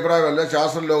 എൻ്റെ അഭിപ്രായമല്ല,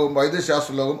 ശാസ്ത്രലോകം,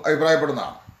 വൈദ്യശാസ്ത്രലോകം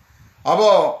അഭിപ്രായപ്പെടുന്നതാണ്.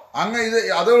 അപ്പോൾ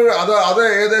അത്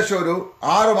ഏകദേശം ഒരു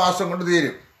 6 മാസം കൊണ്ട്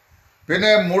തീരും.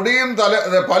 പിന്നെ മുടിയും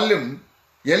പല്ലും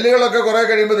എല്ലുകളൊക്കെ കുറേ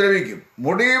കഴിയുമ്പോൾ ദ്രവിക്കും.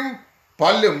 മുടിയും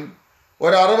പല്ലും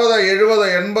ഒരു 60, 70,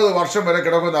 80 വർഷം വരെ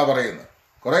കിടക്കുമെന്നാണ് പറയുന്നത്.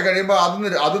 കുറേ കഴിയുമ്പോൾ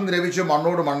അതും ദ്രവിച്ച്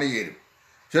മണ്ണോട് മണ്ണ് ചേരും.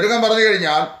 ചുരുക്കം പറഞ്ഞു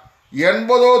കഴിഞ്ഞാൽ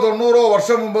 80, 90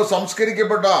 വർഷം മുമ്പ്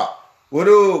സംസ്കരിക്കപ്പെട്ട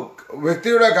ഒരു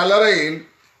വ്യക്തിയുടെ കല്ലറയിൽ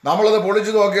നമ്മളത്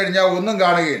പൊളിച്ചു നോക്കി കഴിഞ്ഞാൽ ഒന്നും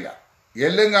കാണുകയില്ല.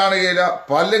 എല്ലും കാണുകയില്ല,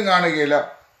 പല്ലും കാണുകയില്ല,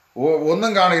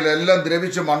 ഒന്നും കാണുകയില്ല. എല്ലാം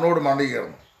ദ്രവിച്ച് മണ്ണോട് മണ്ണ്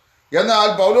കയറുന്നു. എന്നാൽ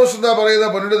പൗലോസ് എന്താ പറയുന്ന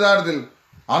പുനരുദ്ധാനത്തിൽ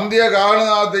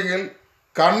അന്ത്യകാലനാളത്തെങ്കിൽ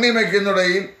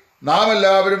കണ്ണിമയ്ക്കുന്നിടയിൽ നാം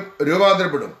എല്ലാവരും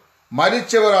രൂപാന്തരപ്പെടും,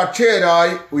 മരിച്ചവർ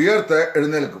അക്ഷയരായി ഉയർത്ത്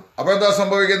എഴുന്നേൽക്കും. അപ്പോൾ എന്താ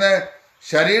സംഭവിക്കുന്നത്?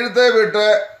 ശരീരത്തെ വിട്ട്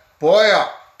പോയ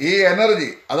ഈ എനർജി,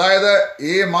 അതായത്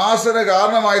ഈ മാസിന്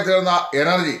കാരണമായി തീർന്ന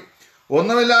എനർജി,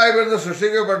 ഒന്നുമില്ലായ്മയിൽ നിന്ന്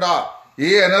സൃഷ്ടിക്കപ്പെട്ട ഈ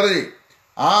എനർജി,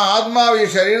 ആ ആത്മാവ് ഈ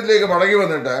ശരീരത്തിലേക്ക് മടങ്ങി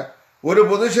വന്നിട്ട് ഒരു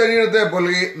പുതുശരീരത്തെ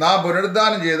പുൽകി നാം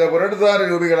പുനരുദ്ധാനം ചെയ്ത് പുനരുദ്ധാന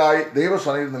രൂപികളായി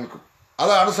ദൈവസന്നിധിയിൽ നിൽക്കും.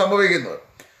 അതാണ് സംഭവിക്കുന്നത്.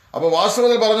 അപ്പോൾ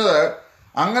വാസ്തവത്തിൽ പറഞ്ഞത്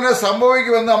അങ്ങനെ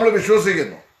സംഭവിക്കുമെന്ന് നമ്മൾ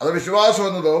വിശ്വസിക്കുന്നു. അത് വിശ്വാസം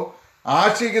എന്നതോ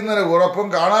ആശിക്കുന്നതിന് ഉറപ്പും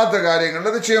കാണാത്ത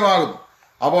കാര്യങ്ങളുടെ നിശ്ചയമാകുന്നു.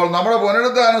 അപ്പോൾ നമ്മുടെ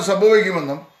പുനരുദ്ധാനം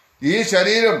സംഭവിക്കുമെന്നും ഈ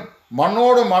ശരീരം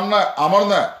മണ്ണോട് മണ്ണ്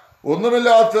അമർന്ന്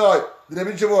ഒന്നുമില്ലാത്ത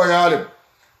ദ്രവിച്ചു പോയാലും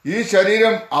ഈ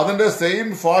ശരീരം അതിൻ്റെ സെയിം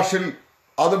ഫാഷിൽ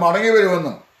അത് മടങ്ങി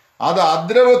വരുമെന്നും അത്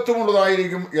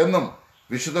അദ്രവത്വമുള്ളതായിരിക്കും എന്നും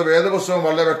വിശുദ്ധ വേദപുസ്തകം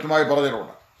വളരെ വ്യക്തമായി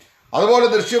പറഞ്ഞിട്ടുണ്ട്. അതുപോലെ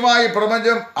ദൃശ്യമായ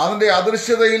പ്രപഞ്ചം അതിൻ്റെ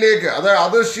അദൃശ്യതയിലേക്ക്, അതായത്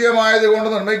അദൃശ്യമായത് കൊണ്ട്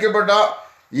നിർമ്മിക്കപ്പെട്ട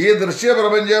ഈ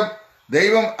ദൃശ്യപ്രപഞ്ചം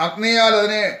ദൈവം അഗ്നിയാൽ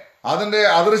അതിൻ്റെ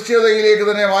അദൃശ്യതയിലേക്ക്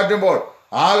തന്നെ മാറ്റുമ്പോൾ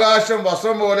ആകാശം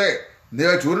വസ്ത്രം പോലെ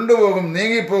ചുരുണ്ടുപോകും,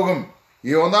 നീങ്ങിപ്പോകും.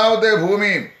 ഈ ഒന്നാമത്തെ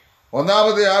ഭൂമിയും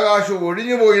ഒന്നാമത്തെ ആകാശവും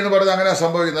ഒഴിഞ്ഞുപോയി എന്ന് പറഞ്ഞ് അങ്ങനെ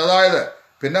സംഭവിക്കുന്നത്. അതായത്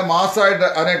പിന്നെ മാസമായിട്ട്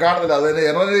അതിനെ കാണുന്നില്ല. അതിൻ്റെ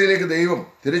എനർജിയിലേക്ക് ദൈവം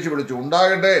തിരിച്ചു വിളിച്ചു.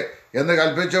 ഉണ്ടാകട്ടെ എന്ന്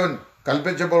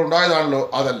കൽപ്പിച്ചപ്പോൾ ഉണ്ടായതാണല്ലോ.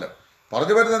 അതല്ല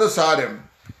പറഞ്ഞു വരുന്നതിൻ്റെ സാരം.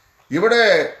 ഇവിടെ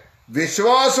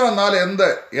വിശ്വാസം എന്നാൽ എന്ത്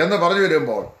എന്ന് പറഞ്ഞു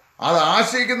വരുമ്പോൾ അത്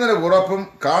ആശയിക്കുന്നതിന് ഉറപ്പും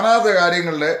കാണാത്ത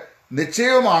കാര്യങ്ങളുടെ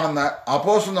നിശ്ചയവുമാണെന്ന്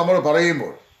അപ്പോസ്തലൻ നമ്മൾ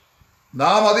പറയുമ്പോൾ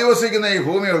നാം അധിവസിക്കുന്ന ഈ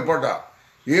ഭൂമി ഉൾപ്പെട്ട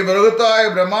ഈ ബൃഹത്തായ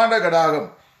ബ്രഹ്മാണ്ഡ ഘടാകം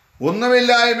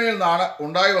ഒന്നുമില്ലായ്മയിൽ നിന്നാണ്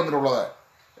ഉണ്ടായി വന്നിട്ടുള്ളത്.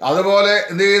 അതുപോലെ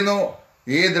എന്ത് ചെയ്യുന്നു?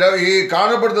 ഈ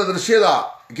കാണപ്പെടുന്ന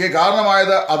ദൃശ്യതയ്ക്ക്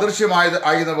കാരണമായത് അദൃശ്യമായത്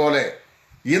ആയിരുന്ന പോലെ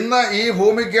ഇന്ന് ഈ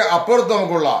ഭൂമിക്ക് അപ്പുറത്ത്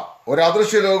നമുക്കുള്ള ഒരു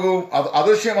അദൃശ്യ ലോകവും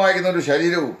അദൃശ്യമായിരുന്ന ഒരു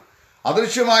ശരീരവും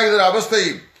അദൃശ്യമായിരുന്ന ഒരു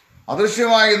അവസ്ഥയും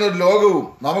അദൃശ്യമായിരുന്ന ഒരു ലോകവും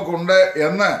നമുക്കുണ്ട്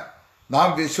എന്ന് നാം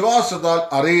വിശ്വാസത്താൽ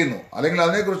അറിയുന്നു. അല്ലെങ്കിൽ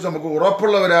അതിനെക്കുറിച്ച് നമുക്ക്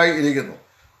ഉറപ്പുള്ളവരായി ഇരിക്കുന്നു.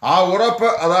 ആ ഉറപ്പ്,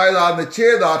 അതായത് ആ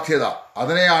നിശ്ചയദാർഢ്യത,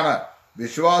 അതിനെയാണ്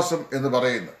വിശ്വാസം എന്ന്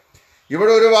പറയുന്നത്.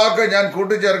 ഇവിടെ ഒരു വാക്ക് ഞാൻ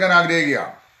കൂട്ടിച്ചേർക്കാൻ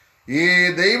ആഗ്രഹിക്കുകയാണ്. ഈ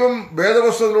ദൈവം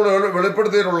വേദപുസ്തകത്തിലൂടെ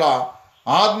വെളിപ്പെടുത്തിയിട്ടുള്ള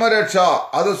ആത്മരക്ഷ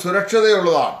അത്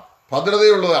സുരക്ഷതയുള്ളതാണ്,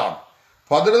 ഭദ്രതയുള്ളതാണ്.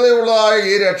 ഭദ്രതയുള്ളതായ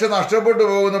ഈ രക്ഷ നഷ്ടപ്പെട്ടു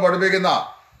പോകുന്ന പഠിപ്പിക്കുന്ന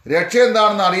രക്ഷ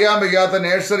എന്താണെന്ന് അറിയാൻ വയ്യാത്ത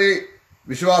നേഴ്സറി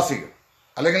വിശ്വാസികൾ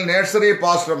അല്ലെങ്കിൽ നേഴ്സറി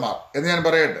പാസ്റ്റർമാർ എന്ന് ഞാൻ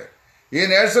പറയട്ടെ. ഈ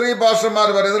നേഴ്സറി പാസ്റ്റർമാർ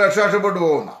പറയുന്നത് രക്ഷ നഷ്ടപ്പെട്ടു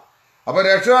പോകുന്ന, അപ്പോൾ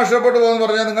രക്ഷ നഷ്ടപ്പെട്ടു പോകുമെന്ന്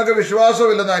പറഞ്ഞാൽ നിങ്ങൾക്ക്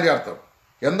വിശ്വാസമില്ലെന്ന് അതിൻ്റെ അർത്ഥം.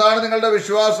 എന്താണ് നിങ്ങളുടെ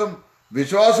വിശ്വാസം?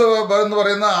 വിശ്വാസം എന്ന്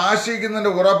പറയുന്ന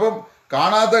ആശിക്കുന്നതിൻ്റെ ഉറപ്പും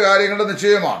കാണാത്ത കാര്യങ്ങളുടെ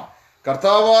നിശ്ചയമാണ്.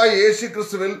 കർത്താവായ യേശു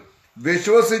ക്രിസ്തുവിൽ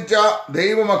വിശ്വസിച്ച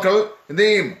ദൈവമക്കൾ എന്ത്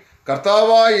ചെയ്യും?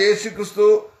 കർത്താവായ യേശു ക്രിസ്തു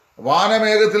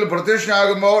വാനമേഘത്തിൽ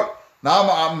പ്രത്യക്ഷനാകുമ്പോൾ നാം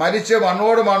മരിച്ച്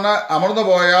മണ്ണോട് മണ്ണ് അമർന്നു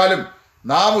പോയാലും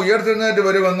നാം ഉയർത്തെഴുന്നേറ്റ്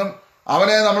വരുമെന്നും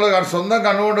അവനെ നമ്മൾ സ്വന്തം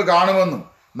കണ്ണുകൊണ്ട് കാണുമെന്നും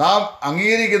നാം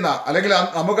അംഗീകരിക്കുന്ന, അല്ലെങ്കിൽ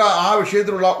നമുക്ക് ആ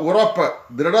വിഷയത്തിലുള്ള ഉറപ്പ്,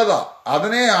 ദൃഢത,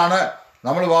 അതിനെയാണ്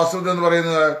നമ്മൾ വാസ്തവത്തിൽ എന്ന്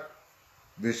പറയുന്നത്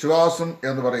വിശ്വാസം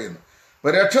എന്ന് പറയുന്നത്. ഇപ്പൊ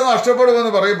രക്ഷ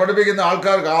നഷ്ടപ്പെടുമെന്ന് പഠിപ്പിക്കുന്ന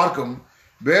ആൾക്കാർക്ക് ആർക്കും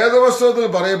വേദപുസ്തകത്തിൽ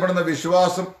പറയപ്പെടുന്ന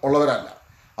വിശ്വാസം ഉള്ളവരല്ല.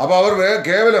 അപ്പൊ അവർ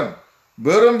കേവലം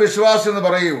വെറും വിശ്വാസം എന്ന്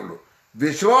പറയുകയുള്ളൂ.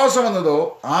 വിശ്വാസം എന്നതോ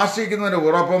ആശിക്കുന്നതിന്റെ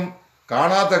ഉറപ്പും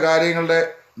കാണാത്ത കാര്യങ്ങളുടെ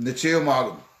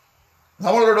നിശ്ചയവുമാകുന്നു.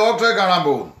 നമ്മളൊരു ഡോക്ടറെ കാണാൻ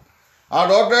പോകുന്നു. ആ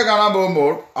ഡോക്ടറെ കാണാൻ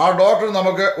പോകുമ്പോൾ ആ ഡോക്ടർ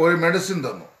നമുക്ക് ഒരു മെഡിസിൻ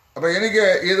തന്നു. അപ്പൊ എനിക്ക്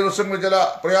ഈ ദിവസങ്ങളിൽ ചില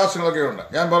പ്രയാസങ്ങളൊക്കെ ഉണ്ട്.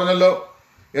 ഞാൻ പറഞ്ഞല്ലോ,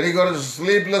 എനിക്ക് കുറച്ച്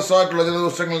സ്ലീപ്ലെസ് ആയിട്ടുള്ള ചില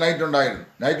ദിവസങ്ങൾ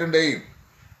നൈറ്റും ഡേയും.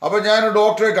 അപ്പൊ ഞാൻ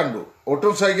ഡോക്ടറെ കണ്ടു,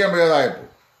 ഒട്ടും സഹിക്കാൻ വയ്യാതായപ്പോൾ.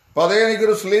 അപ്പോൾ അതേ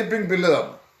എനിക്കൊരു സ്ലീപ്പിംഗ് പില്ല്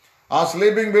തന്നു. ആ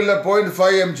സ്ലീപ്പിംഗ് പില്ല്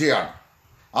 0.5 mg ആണ്.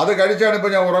 അത് കഴിച്ചാണ്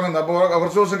ഇപ്പോൾ ഞാൻ ഉറങ്ങുന്നത്. അപ്പോൾ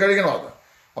കുറച്ച് ദിവസം കഴിക്കണം അത്.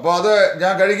 അപ്പോൾ അത്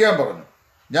ഞാൻ കഴിക്കാൻ പറഞ്ഞു.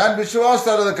 ഞാൻ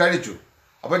വിശ്വാസത്താൽ അത് കഴിച്ചു.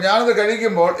 അപ്പം ഞാനത്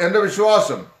കഴിക്കുമ്പോൾ എൻ്റെ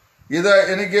വിശ്വാസം ഇത്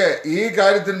എനിക്ക് ഈ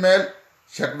കാര്യത്തിന്മേൽ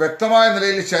വ്യക്തമായ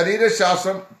നിലയിൽ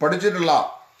ശരീരശാസ്ത്രം പഠിച്ചിട്ടുള്ള,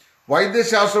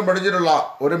 വൈദ്യശാസ്ത്രം പഠിച്ചിട്ടുള്ള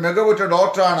ഒരു മികവുറ്റ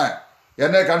ഡോക്ടറാണ്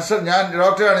എന്നെ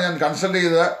ഡോക്ടറെയാണ് ഞാൻ കൺസൾട്ട്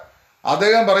ചെയ്തത്.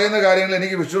 അദ്ദേഹം പറയുന്ന കാര്യങ്ങൾ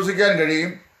എനിക്ക് വിശ്വസിക്കാൻ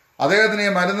കഴിയും. അദ്ദേഹത്തിന്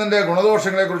ഈ മരുന്നിൻ്റെ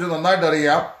ഗുണദോഷങ്ങളെക്കുറിച്ച് നന്നായിട്ട്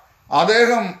അറിയാം.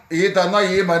 അദ്ദേഹം തന്ന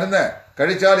ഈ മരുന്ന്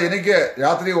കഴിച്ചാൽ എനിക്ക്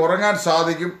രാത്രി ഉറങ്ങാൻ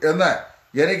സാധിക്കും എന്ന്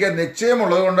എനിക്ക്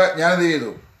നിശ്ചയമുള്ളത് കൊണ്ട് ഞാനത്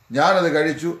ചെയ്തു. ഞാനത്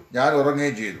കഴിച്ചു, ഞാൻ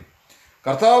ഉറങ്ങുകയും ചെയ്തു.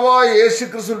 കർത്താവായ യേശു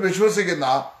ക്രിസ്തുവിൽ വിശ്വസിക്കുന്ന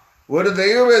ഒരു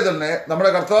ദൈവവേദനെ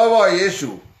നമ്മുടെ കർത്താവായ യേശു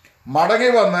മടങ്ങി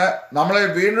വന്ന് നമ്മളെ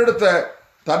വീണ്ടെടുത്ത്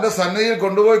തൻ്റെ സന്നിധിയിൽ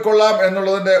കൊണ്ടുപോയിക്കൊള്ളാം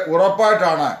എന്നുള്ളതിൻ്റെ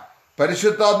ഉറപ്പായിട്ടാണ്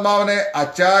പരിശുദ്ധാത്മാവിനെ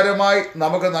അച്ചാരമായി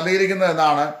നമുക്ക് നൽകിയിരിക്കുന്നത്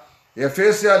എന്നാണ്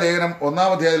എഫേസ്യ ലേഖനം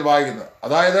 1-ാം അധ്യായത്തിൽ വായിക്കുന്നത്.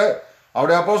 അതായത്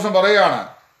അവിടെ അപ്പോസ്തലൻ പറയുകയാണ്,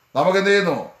 നമുക്ക് എന്ത്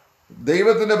ചെയ്യുന്നു?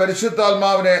 ദൈവത്തിൻ്റെ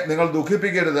പരിശുദ്ധാത്മാവിനെ നിങ്ങൾ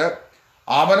ദുഃഖിപ്പിക്കരുത്,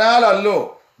 അവനാലല്ലോ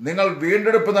നിങ്ങൾ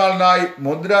വീണ്ടെടുപ്പ് നാളിനായി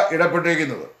മുദ്ര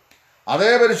ഇടപ്പെട്ടിരിക്കുന്നത്.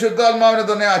 അതേ പരിശുദ്ധാത്മാവിനെ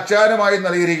തന്നെ അച്ചാരമായി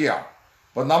നൽകിയിരിക്കുകയാണ്.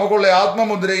 അപ്പം നമുക്കുള്ള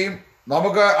ആത്മമുദ്രയും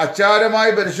നമുക്ക്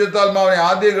അച്ചാരമായി പരിശുദ്ധാത്മാവിനെ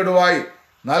ആദ്യ ഗഡുവായി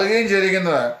നൽകുകയും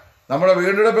ചെയ്തിരിക്കുന്നത് നമ്മുടെ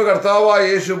വീണ്ടെടുപ്പ് കർത്താവായ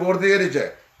യേശു പൂർത്തീകരിച്ച്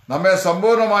നമ്മെ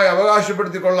സമ്പൂർണ്ണമായി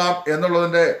അവകാശപ്പെടുത്തിക്കൊള്ളാം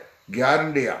എന്നുള്ളതിൻ്റെ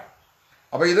ഗ്യാരണ്ടിയാണ്.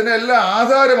 അപ്പം ഇതിനെല്ലാം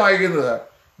ആധാരമായിരിക്കുന്നത്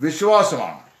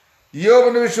വിശ്വാസമാണ്.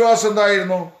 ഇയ്യോബിന്റെ വിശ്വാസം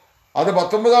എന്തായിരുന്നു? അത്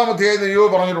 19-ാം അധ്യായത്തിൽ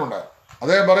ഇയ്യോബ് പറഞ്ഞിട്ടുണ്ട്.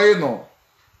 അദ്ദേഹം പറയുന്നു,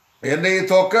 എൻ്റെ ഈ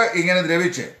ത്വക്ക് ഇങ്ങനെ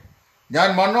ദ്രവിച്ച് ഞാൻ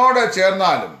മണ്ണോട്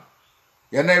ചേർന്നാലും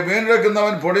എന്നെ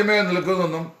വീണ്ടെടുക്കുന്നവൻ പൊടിമേൽ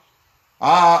നിൽക്കുമെന്നും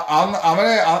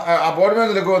അവനെ ആ പൊടിമേൽ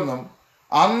നിൽക്കുമെന്നും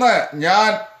അന്ന് ഞാൻ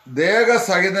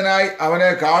ദേഹസഹിതനായി അവനെ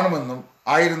കാണുമെന്നും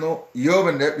ആയിരുന്നു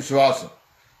ഇയ്യോബിന്റെ വിശ്വാസം.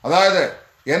 അതായത്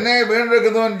എന്നെ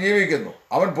വീണ്ടെടുക്കുന്നവൻ ജീവിക്കുന്നു,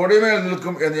 അവൻ പൊടിമേൽ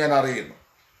നിൽക്കും എന്ന് ഞാൻ അറിയുന്നു.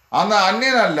 അന്ന്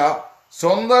അന്യനല്ല,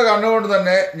 സ്വന്തം കണ്ണുകൊണ്ട്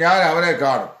തന്നെ ഞാൻ അവനെ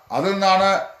കാണും. അതിൽ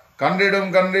നിന്നാണ്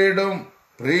കണ്ടിടും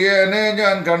പ്രിയനെ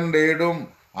ഞാൻ കണ്ടിടും,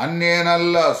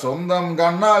 അന്യനല്ല സ്വന്തം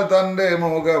കണ്ണാൽ തൻ്റെ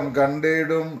മുഖം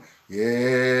കണ്ടിടും,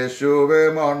 യേശുവേ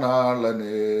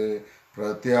മണാളനെ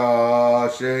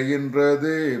പ്രത്യാശയിൻ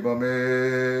പ്രദീപമേ,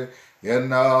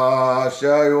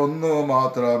 എന്നാശയൊന്നു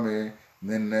മാത്രമേ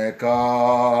നിന്നെ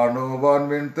കാണുവാൻ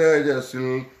വിൻ തേജസ്സിൽ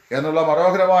എന്നുള്ള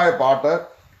മനോഹരമായ പാട്ട്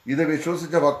ഇത്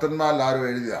വിശ്വസിച്ച ഭക്തന്മാരിൽ ആരും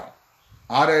എഴുതിയതാണ്.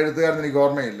 ആരാ എഴുത്തുകാരെന്ന് എനിക്ക്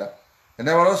ഓർമ്മയില്ല.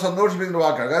 എന്നെ വളരെ സന്തോഷിപ്പിക്കുന്ന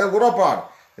വാക്കാണ്. അതായത് ഉറപ്പാണ്,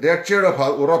 രക്ഷയുടെ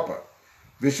ഉറപ്പ്.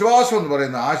 വിശ്വാസം എന്ന്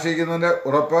പറയുന്ന ആശയിക്കുന്നതിൻ്റെ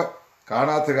ഉറപ്പ്,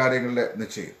 കാണാത്ത കാര്യങ്ങളുടെ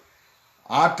നിശ്ചയം.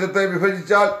 ആറ്റത്തെ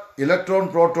വിഭജിച്ചാൽ ഇലക്ട്രോൺ,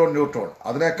 പ്രോട്ടോൺ, ന്യൂട്രോൺ,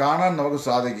 അതിനെ കാണാൻ നമുക്ക്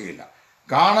സാധിക്കുകയില്ല.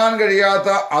 കാണാൻ കഴിയാത്ത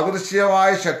അദൃശ്യമായ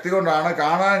ശക്തി കൊണ്ടാണ്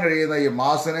കാണാൻ കഴിയുന്ന ഈ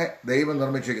മാസിനെ ദൈവം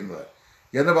നിർമ്മിച്ചിരിക്കുന്നത്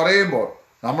എന്ന് പറയുമ്പോൾ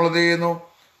നമ്മൾ എന്ത് ചെയ്യുന്നു?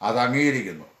 അത്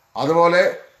അംഗീകരിക്കുന്നു. അതുപോലെ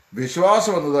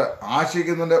വിശ്വാസം എന്നത്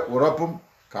ആശിക്കുന്നതിൻ്റെ ഉറപ്പും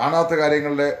കാണാത്ത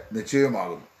കാര്യങ്ങളുടെ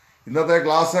നിശ്ചയവുമാകുന്നു. ഇന്നത്തെ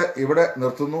ക്ലാസ് ഇവിടെ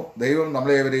നിർത്തുന്നു. ദൈവം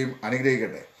നമ്മളേവരെയും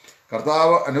അനുഗ്രഹിക്കട്ടെ.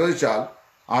 കർത്താവ് അനുവദിച്ചാൽ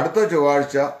അടുത്ത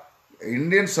ചൊവ്വാഴ്ച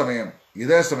ഇന്ത്യൻ സമയം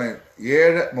ഇതേ സമയം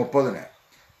 7:30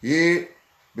 ഈ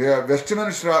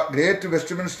great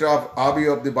Westminster abbey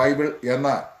of the Bible എന്ന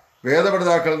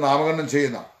വേദപഠിതാക്കൾ നാമകരണം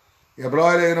ചെയ്യുന്ന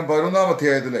എബ്രായ ലേഖനം 11-ാം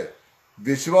അധ്യായത്തിലെ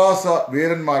വിശ്വാസ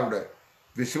വീരന്മാരുടെ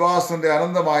വിശ്വാസത്തിന്റെ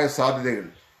അനന്തമായ സാധ്യതകൾ,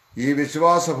 ഈ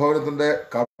വിശ്വാസ ഭവനത്തിന്റെ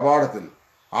കവാടത്തിൽ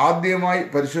ആദ്യമായി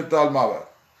പരിശുദ്ധാത്മാവ്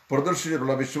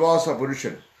പ്രദർശിച്ചിട്ടുള്ള വിശ്വാസ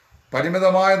പുരുഷൻ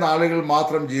പരിമിതമായ നാളുകൾ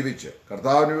മാത്രം ജീവിച്ച്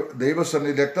കർത്താവിന്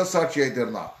ദൈവസന്നിധി രക്തസാക്ഷിയായി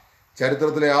തീർന്ന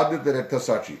ചരിത്രത്തിലെ ആദ്യത്തെ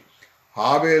രക്തസാക്ഷി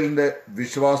ഹാബേലിൻ്റെ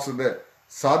വിശ്വാസത്തിൻ്റെ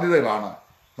സാധ്യതകളാണ്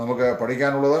നമുക്ക്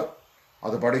പഠിക്കാനുള്ളത്.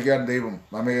 അത് പഠിക്കാൻ ദൈവം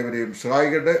നമ്മേവരെയും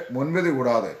സഹായിക്കട്ടെ. മുൻവിധി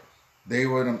കൂടാതെ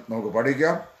ദൈവവചനം നമുക്ക്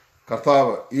പഠിക്കാം.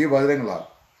 കർത്താവ് ഈ വചനങ്ങളാൽ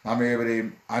നമ്മേവരെയും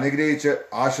അനുഗ്രഹിച്ച്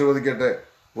ആശീർവദിക്കട്ടെ.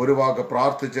 ഒരു വാക്ക്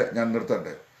പ്രാർത്ഥിച്ച് ഞാൻ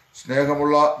നിർത്തട്ടെ.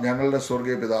 സ്നേഹമുള്ള ഞങ്ങളുടെ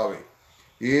സ്വർഗീയ പിതാവേ,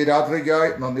 ഈ രാത്രിക്കായി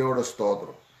നന്ദിയോടെ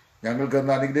സ്തോത്രം.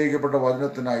 ഞങ്ങൾക്കെന്ന് അനുഗ്രഹിക്കപ്പെട്ട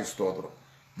വചനത്തിനായി സ്തോത്രം.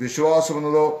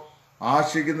 വിശ്വാസമെന്നതോ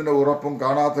ആശിക്കുന്നതിൻ്റെ ഉറപ്പും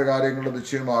കാണാത്ത കാര്യങ്ങളുടെ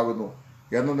നിശ്ചയമാകുന്നു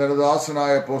എന്ന്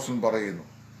നിരദാസനായ അപ്പോസ്തലൻ പറയുന്നു.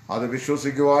 അത്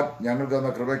വിശ്വസിക്കുവാൻ ഞങ്ങൾക്കെന്ന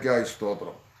കൃപയ്ക്കായി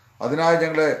സ്തോത്രം. അതിനായി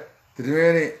ഞങ്ങളെ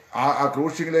തിരുമേനി ആ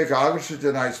ക്രൂശിലേക്ക്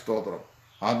ആകർഷിച്ചതിനായി സ്തോത്രം.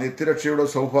 ആ നിത്യരക്ഷയുടെ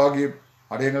സൗഭാഗ്യം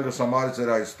അടിയങ്ങൾക്ക്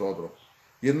സമ്മാനിച്ചതിനായി സ്തോത്രം.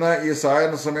 ഇന്ന് ഈ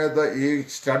സായന സമയത്ത് ഈ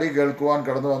സ്റ്റഡി കേൾക്കുവാൻ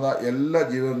കടന്നു വന്ന എല്ലാ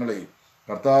ജീവിതങ്ങളെയും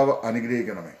കർത്താവ്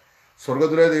അനുഗ്രഹിക്കണമേ.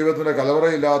 സ്വർഗത്തിലെ ദൈവത്തിൻ്റെ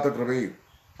കലവറയില്ലാത്ത കൃപയും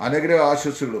അനുഗ്രഹ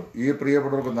ആശംസകളും ഈ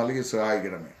പ്രിയപ്പെട്ടവർക്ക് നൽകി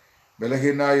സഹായിക്കണമേ.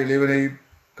 ബലഹീനായ എളിയവനെയും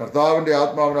കർത്താവിൻ്റെ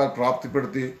ആത്മാവിനാൽ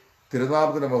പ്രാപ്തിപ്പെടുത്തി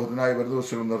തിരുനാമത്തിൻ്റെ മഹത്വത്തിനായി വരും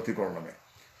ദിവസങ്ങൾ നിർത്തിക്കൊള്ളണമേ.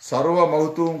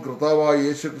 സർവ്വമഹത്വവും കർത്താവായ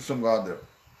യേശുക്രിസ്തു മുഖാന്തരം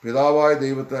പിതാവായ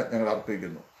ദൈവത്തെ ഞങ്ങൾ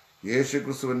അർപ്പിക്കുന്നു.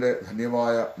 യേശുക്രിസ്തുവിൻ്റെ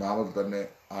ധന്യമായ നാമത്തിൽ തന്നെ.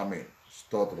 ആമേൻ.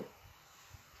 സ്തോത്രം.